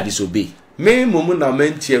one that disobeyed. Me mumu na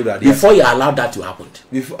menti Awurade. Before you allowed that to happen.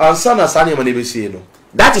 Before ansa na sa ne ma ne be sie no.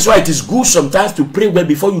 That is why it is good sometimes to pray well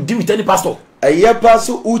before you deal with any pastor. Eye pa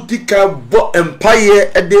so utika bo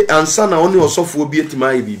empire e de ansa na oni osofo obi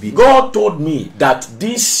etima e bibi. God told me that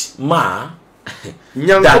this man,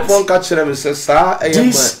 Nyankopon ka kire me se sa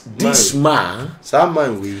this man, sa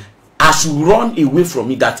man we. I should run away from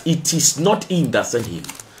me, that it is not him that sent him.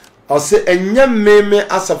 O se enye meme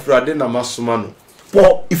asafrade na masoma no.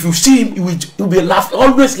 But if you see him, he will be laughing,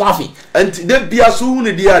 always laughing. And de bia so hu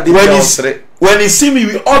ne dia de When he see me, he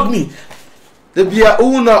will hug me. de bia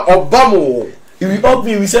una obamo. He will hug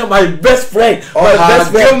me. He will say, my best friend, my My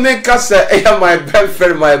best friend. make us say my best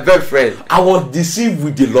friend, my best friend. I was deceived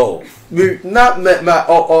with the love. Me not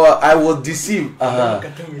or I was deceived. Or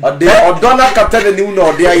they or donna katene ni una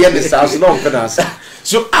or they are the house no finance.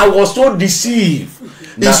 So I was so deceived.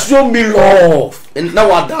 He showed me love. And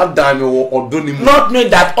now at that time or doni mu. Not me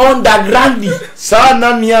that undergroundly Sa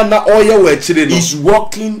na nia na oye we chire no. is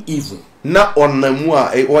working evil. Na onamu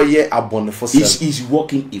a oye abonefo se. Is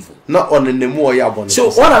working evil. Na onenemu oye abonefo. So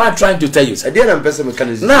what am I trying to tell you? e dey na person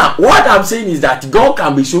mechanism. Now, what I'm saying is that God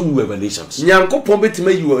can be showing you revelations. Nyankopon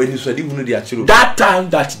betima you eniswadi hunu de achiro. That time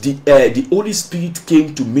that the Holy Spirit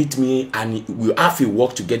came to meet me and we have a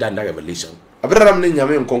walk together in that revelation, Abraham ne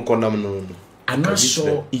nyame nkonkon nam no. And I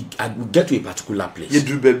saw it, I would get to a particular place. Ye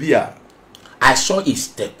drew baby. I saw a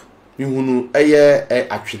step. You A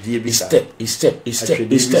step.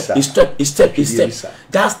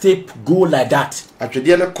 That step go like that.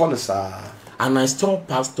 And I saw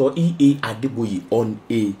Pastor E.A. Adeboye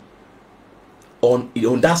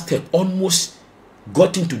on that step, almost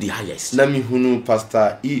got into the highest. Na mi hunu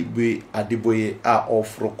Pastor E.B. Adeboye a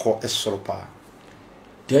ofroko esoropa.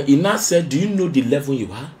 Then he now said, do you know the level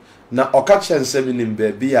you are? Na okache nsemi ni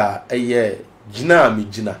baby a eye jina mi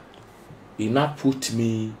jina. He now put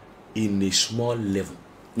me in a small level.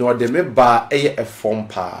 No de me ba eye efom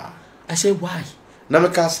pa. I said, why? Na me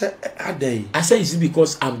ka say adai. I said, is it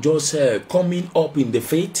because I'm just coming up in the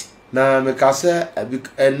faith? Na me ka say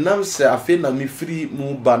enam se afi na mi free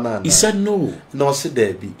mu banana. He said no. No se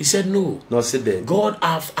there be. He said no. No se there. God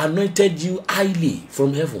have anointed you highly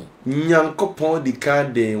from heaven. Nyankopon di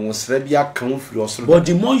kan de won sra bia kan free osoro. But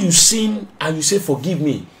the more you sin and you say forgive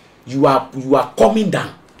me, you are coming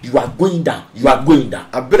down. You are going down. You are going down.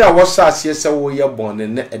 Abira wasa ase se wo ye born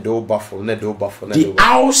ne edo bafo ne edo bafo ne. The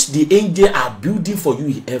house the angel are building for you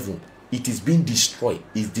in heaven, it is being destroyed.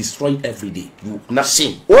 It's destroyed every day. You na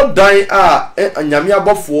sin. O dan a anyame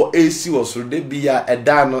abofo esi osoro de bia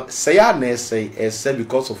eda no say ya na ese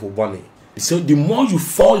because of obone. So the more you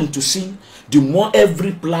fall into sin, the more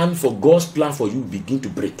every plan for God's plan for you begin to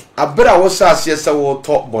break. Abira wasa ase se wo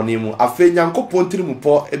to bone mu afa Nyankopon tiri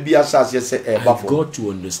po bia ase se e bafo. I've got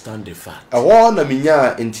to understand the fact. Ewo na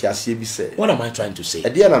minya entiase bi se. What am I trying to say? E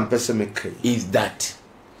dia na mpese me kai. Is that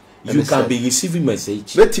you can be receiving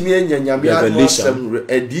message. Revelation.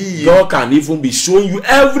 God can even be showing you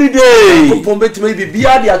every day.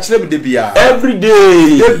 Every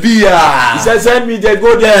day. He says, send me there,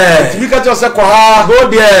 go there. Go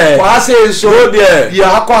there. Go there.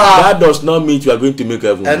 That does not mean you are going to make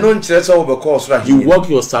heaven. You work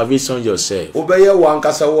your salvation yourself.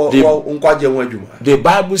 The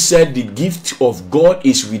Bible said the gift of God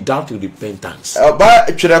is without repentance.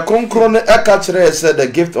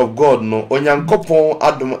 The gift of God no onyankopon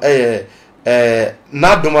adom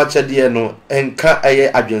nadom achede no enka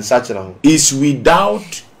adwensa kira ho is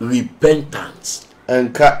without repentance.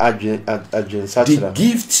 Enka adwensa kira. The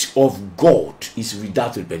gift of God is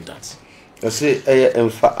without repentance. You say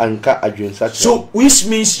enfa enka adwensa kira. So which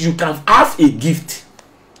means you can have a gift.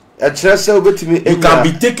 You can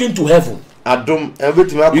be taken to heaven.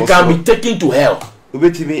 You can be taken to hell.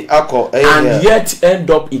 And yet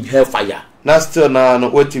end up in hellfire. Na still na no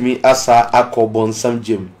wetimi asa akobonsam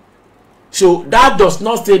jem. So that does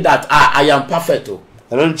not say that I am perfect. You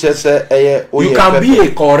can be a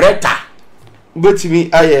corrector.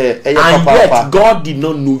 And yet God did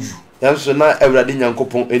not know you. And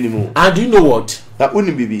you know what?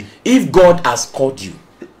 If God has called you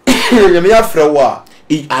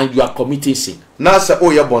and you are committing sin,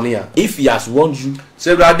 if he has warned you,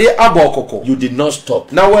 you did not stop,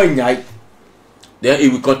 then he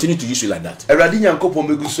will continue to use you like that.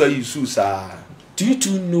 Do you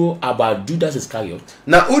two know about Judas Iscariot?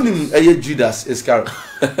 Na unim Judas Iscariot.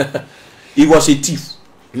 He was a thief.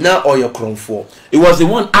 Na oyo kronfo. He was the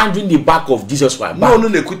one handling the back of Jesus Christ. No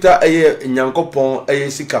nekuta nyankopon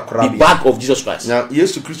sika the back of Jesus Christ. Na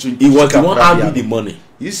Yesu Christ. He was the one handling the money.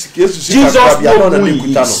 Jesus knows who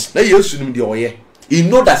he is. Na Yesu nim de oye. He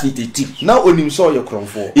know that he's a thief. Na onim so oyo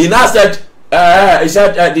kronfo. He now said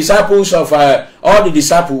disciples of all the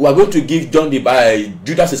disciples were going to give John the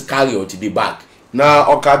Judas Iscariot the bag. Na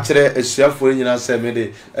okachire esuafo nyina se me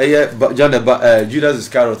de John the Judas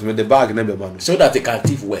Iscariot me the bag na be ma so that they can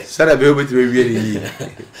thief well. So that be able to we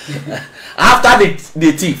after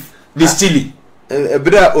the thief, the stealing.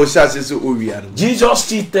 Ebra osase so owia. Jesus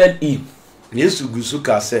still tell him. Yesu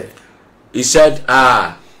gusuka say. He said,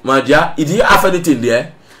 my dear, did you have anything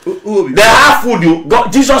there? They have food.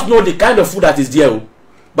 Jesus know the kind of food that is there.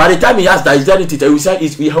 By the time he asked that, is there anything? He said,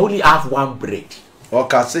 we only have one bread. We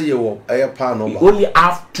only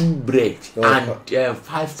have 2 bread and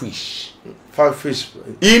 5 fish. 5 fish.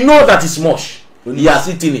 He knows that it's much. He has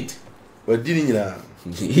eaten it.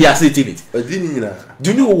 He has eaten it.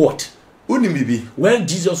 Do you know what? When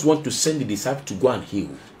Jesus wants to send the disciples to go and heal,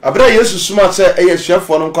 the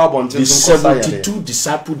 72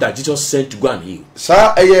 disciples that Jesus sent to go and heal,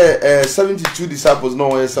 72 disciples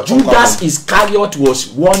no Judas Iscariot was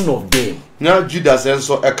one of them. Now Judas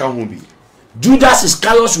Judas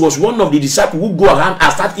Iscariot was one of the disciples who go around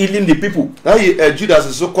and start healing the people. Now Judas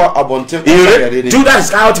is so called Judas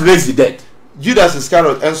Iscariot raised the dead. Judas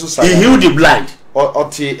Iscariot and so he healed the blind.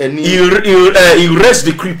 He raised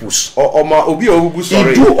the cripples.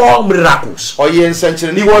 He do all miracles.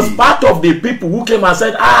 He was part of the people who came and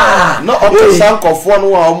said,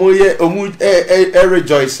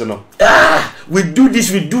 we do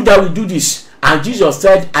this, we do that, we do this. And Jesus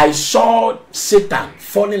said, I saw Satan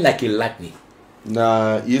falling like a lightning.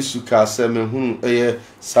 Na Yesu ka se me hunu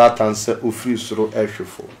Satan se ofri soro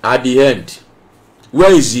ehwefo. At the end,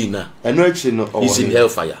 where is he now? He's in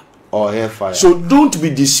hellfire. Or hellfire. So don't be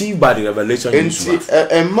deceived by the revelation.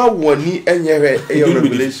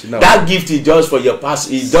 That gift is just for your past.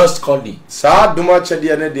 It's just calling. If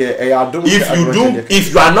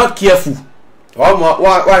you are not careful,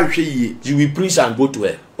 you will preach and go to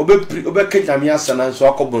hell.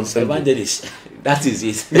 Evangelist. That is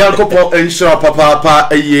it. Yankopo ensure papa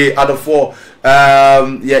adofo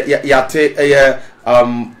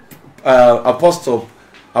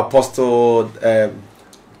apostle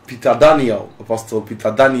Peter Daniel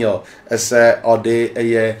ese ode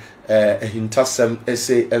hintasem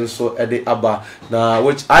ese enso ede aba na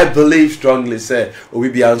which I believe strongly say obi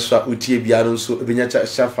bia nso utie bia nso ebenya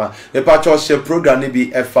shafa me pa cho share program ne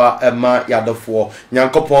bi efa ema yadofo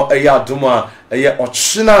Nyankopon adoma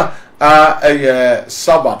ochina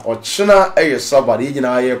Sabbath or China Sabbath in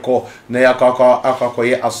Ayako Nayaka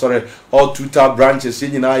asore all 2 branches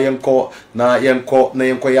in Ayanko na Yanko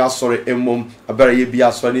sorry emum a very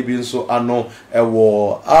biasoni bin so ano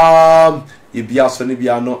ewo ibiasoni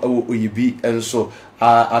biano uyibi and so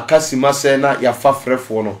akasima sena ya fa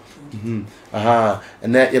frefo no aha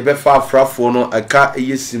and ye be fa frafo no aka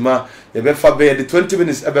yesima ye be fa be the 20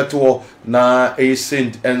 minutes ebeto na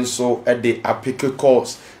send and so at the apike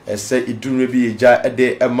course say idunre bi eja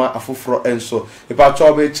ede ema afoforo enso ipa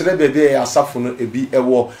cho be kire bebe asafo no ebi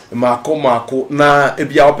ewo maako na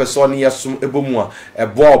ebi a opeso ne yesum ebomu a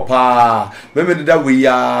ebo pa memede da we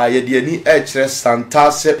ya ye de ani e kire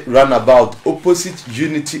Santase roundabout opposite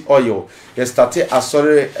Unity Oil ye starte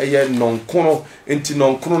asore ye nonkono enti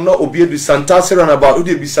nonkono na obi edu Santase roundabout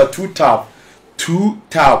odi bisa 2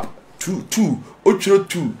 tap ochro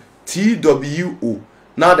 2 TWO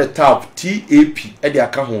now the tap TAP edi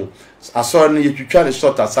aka ho asore ne yetwitwa ne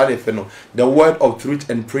short asare fe no the word of truth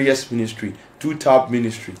and prayers ministry 2 tap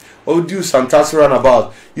ministry Odu Santase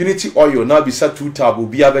roundabout Unity Oil now be set 2 tap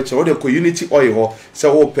obi abeche o de ko Unity Oil ho se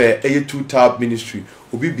wo pe 2 tap ministry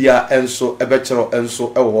obi bia enso ebechero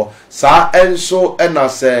enso ewo sa enso ena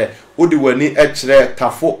se odi wani ekire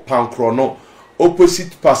tafo pankrono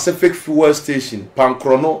opposite Pacific Fuel Station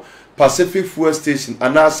pankrono Pacific Fuel Station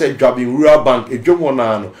and I said Drabin Rural Bank a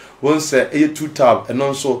jomona no won say 2 tab and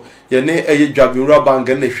also ye ne Drabin Rural Bank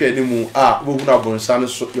and the hwe ni mu wo huna bonsan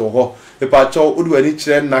so yo ho e pa cho odu ani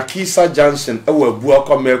kire na Kisa Junction e wo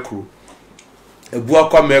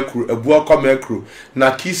Ebuakwa Mekru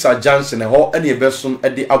na Kisa Junction ho ene ebesom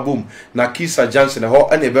ede abom na Kisa Junction ho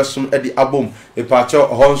ene ebesom ede abom e pa cho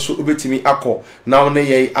ho nso obetimi akọ na one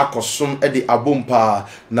ye akosom ede abom pa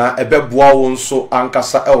na ebeboa wo nso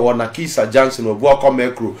ankasa ewo na Kisa Junction Ebuakwa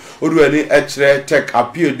Mekru odu ani ekire tech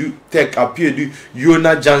appeared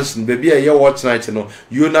Yona Junction baby ye watch night no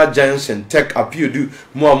Yona Junction tech appeared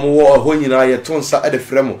mo wo ho nyina ye tonsa ede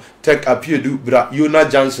fremo tech appeared bra Yona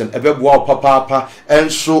Junction ebeboa papa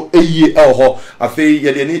enso eye elho afi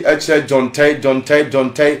ye de ni ekire John Tay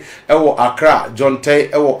ewo Accra John Tay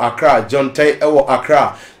ewo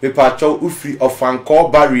Accra me pa cho ufri ofanko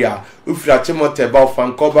barrier ufri achimote ba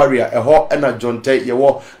ofanko barrier eho ena John Tay ye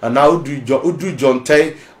wo ana udu John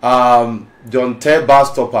Tay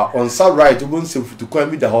bus stopper on side right ubun se futukwan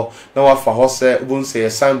bi da ho na wa fa ho se ubun se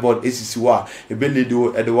signboard esisi wa ebe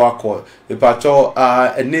ledo ede wa call me pa cho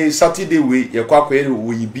ene Saturday we ye kwakoye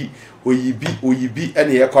oyibi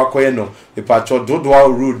ene ye kwakoye no me pa cho Dodwa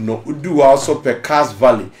road no udu wa also pe Cars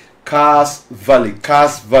Valley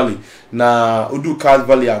na udu Cars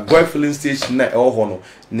Valley a Goy filling station na ho no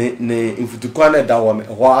ne infutukwan na da wo me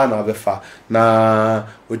ho ana befa na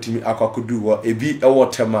otimi akwakodu wo ebi ewo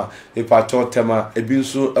tema epacho tema ebi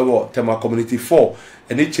nso ewo tema community 4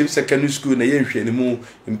 ene chief secondary school na yenhwe ne mu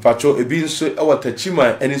epacho ebi nso ewo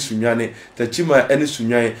tachima ene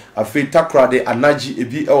sunyan afi takrade anaji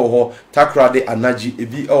ebi ewo ho takrade anaji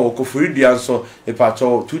ebi ewo kofuridia nso epacho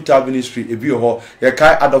 2 tab ministry ebi ho ye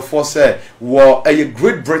kai adofo se wo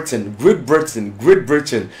Great Britain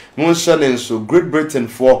mon shane nso Great Britain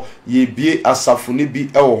for ye bie asafuni bi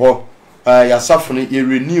ewo ho yasafuni ye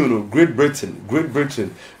renew no Great Britain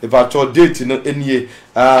if I told date no enye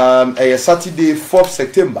Saturday 4th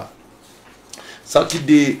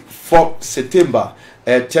September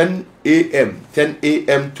 10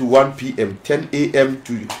 a.m. to 1 p.m. 10 a.m.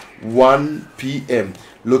 to 1 p.m.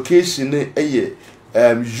 location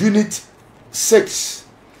 6,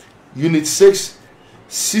 Unit 6,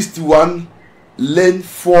 61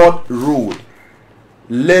 Laneford Road.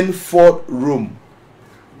 Laneford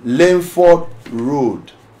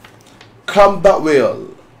Road. Camberwell.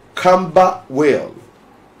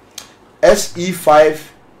 SE5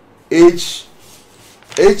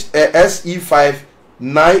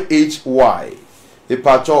 9HY. The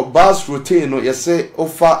patrol bus routine no yese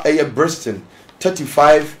offer a Bristol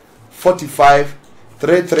 35 45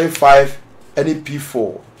 335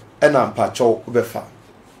 NP4 and am patrol befa.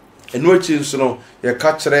 And no change no ye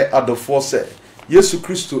catchere adofo se Yesu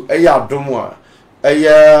Christo eya adomwa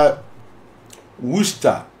eya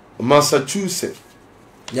Worcester, Massachusetts.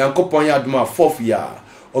 Yankopon ya adoma 4th year.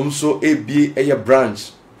 Omso ebie eya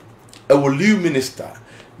branch. Ewo Leo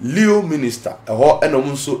Minister. Eho eno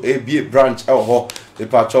omso ebie branch eho. The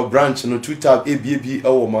patrol branch no Twitter ebie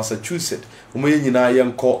ewo Massachusetts. Omoye nyina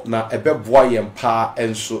yenko na ebeboa yempa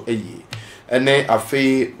enso eye. Ene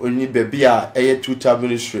afei onyi bebia eye Twitter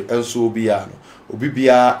ministry enso obia no. Obi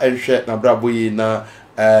bia enhwe na braboyi na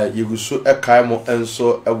yeguso ekaimo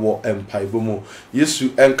enso ewo empaibomo Yesu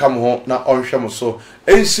enkam ho na onhwem so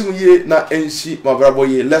ensim ye na ensi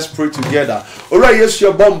mabraboye. Let's pray together. Ora Yesu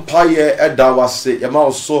ye bompaye edawase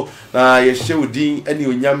yema so na ye hyewudin ene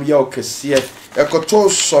onyam ye okese ekoto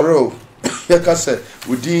soro yakase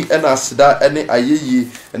udin ena aseda ene ayeyi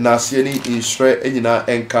na ase ni insre enyina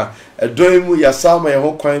enka edoimu yasama ye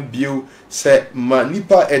ho kwan bio se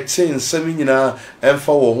manipa etin nsem nyina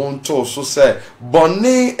emfa wo ho nto so se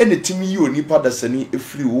bone enetimi yi onipa dasani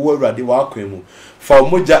efiri wo awurade wa akwan mu fa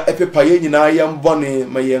moja epepa ye nyina yem bone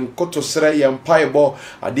ma ye nkoto sere ye mpaebo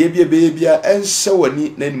ade bia ense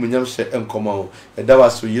wani na animunyam hye enkoma ho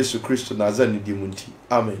edawa so Yesu Kristo na azani di munti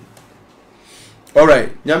amen. All right,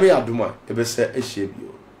 nyame aduma ebese ehye bio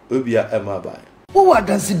obia emabai. Wo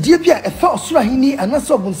adanse die bia efa osoro ahini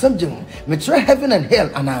anaso bunsam gem metre heaven and hell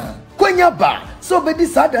ana kwanya ba so bedi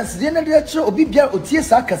sa adanse die na de kire obi bia otie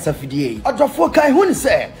sa kasafidie odrofo kai hu ni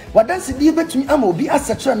se wadanse die betumi ama obi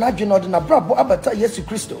asakira na adwe na ode na brabo abata Yesu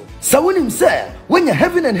Kristo sawonim se wenya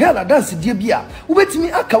heaven and hell adanse die bia wo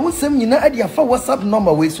betumi aka wonsam nyina ade afa WhatsApp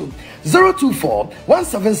number we so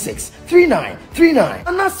 024-176-3939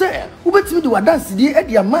 anase wo betumi de wadanse die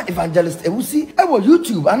ade ama evangelist ewusi ewo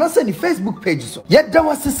YouTube anase ni Facebook page so yedda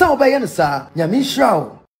wasesa obaye no sa nyame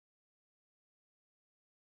nhyirawo.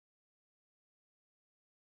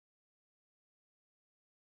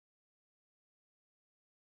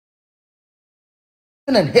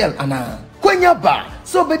 And hell ana kwanya ba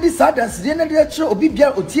so bedi sa dance de na de kire obi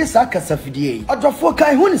bia otie sa kasafidie odrofo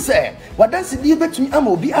kai hu ni se wadanse die betumi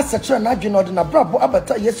ama obi asakira na adwe na ode na brabo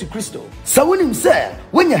abata Yesu Kristo sawonim se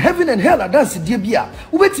wenya heaven and hell dance die bia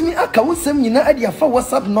wo betumi aka wonsam nyina ade afa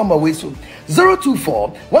WhatsApp number we so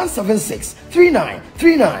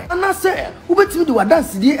 024-176-3939 anase wo betumi de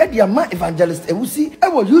wadanse die ade ama evangelist ewusi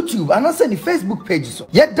ewo YouTube anase ni Facebook page so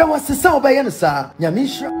yedda wasesa obaye no sa nyame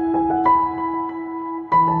nhyira.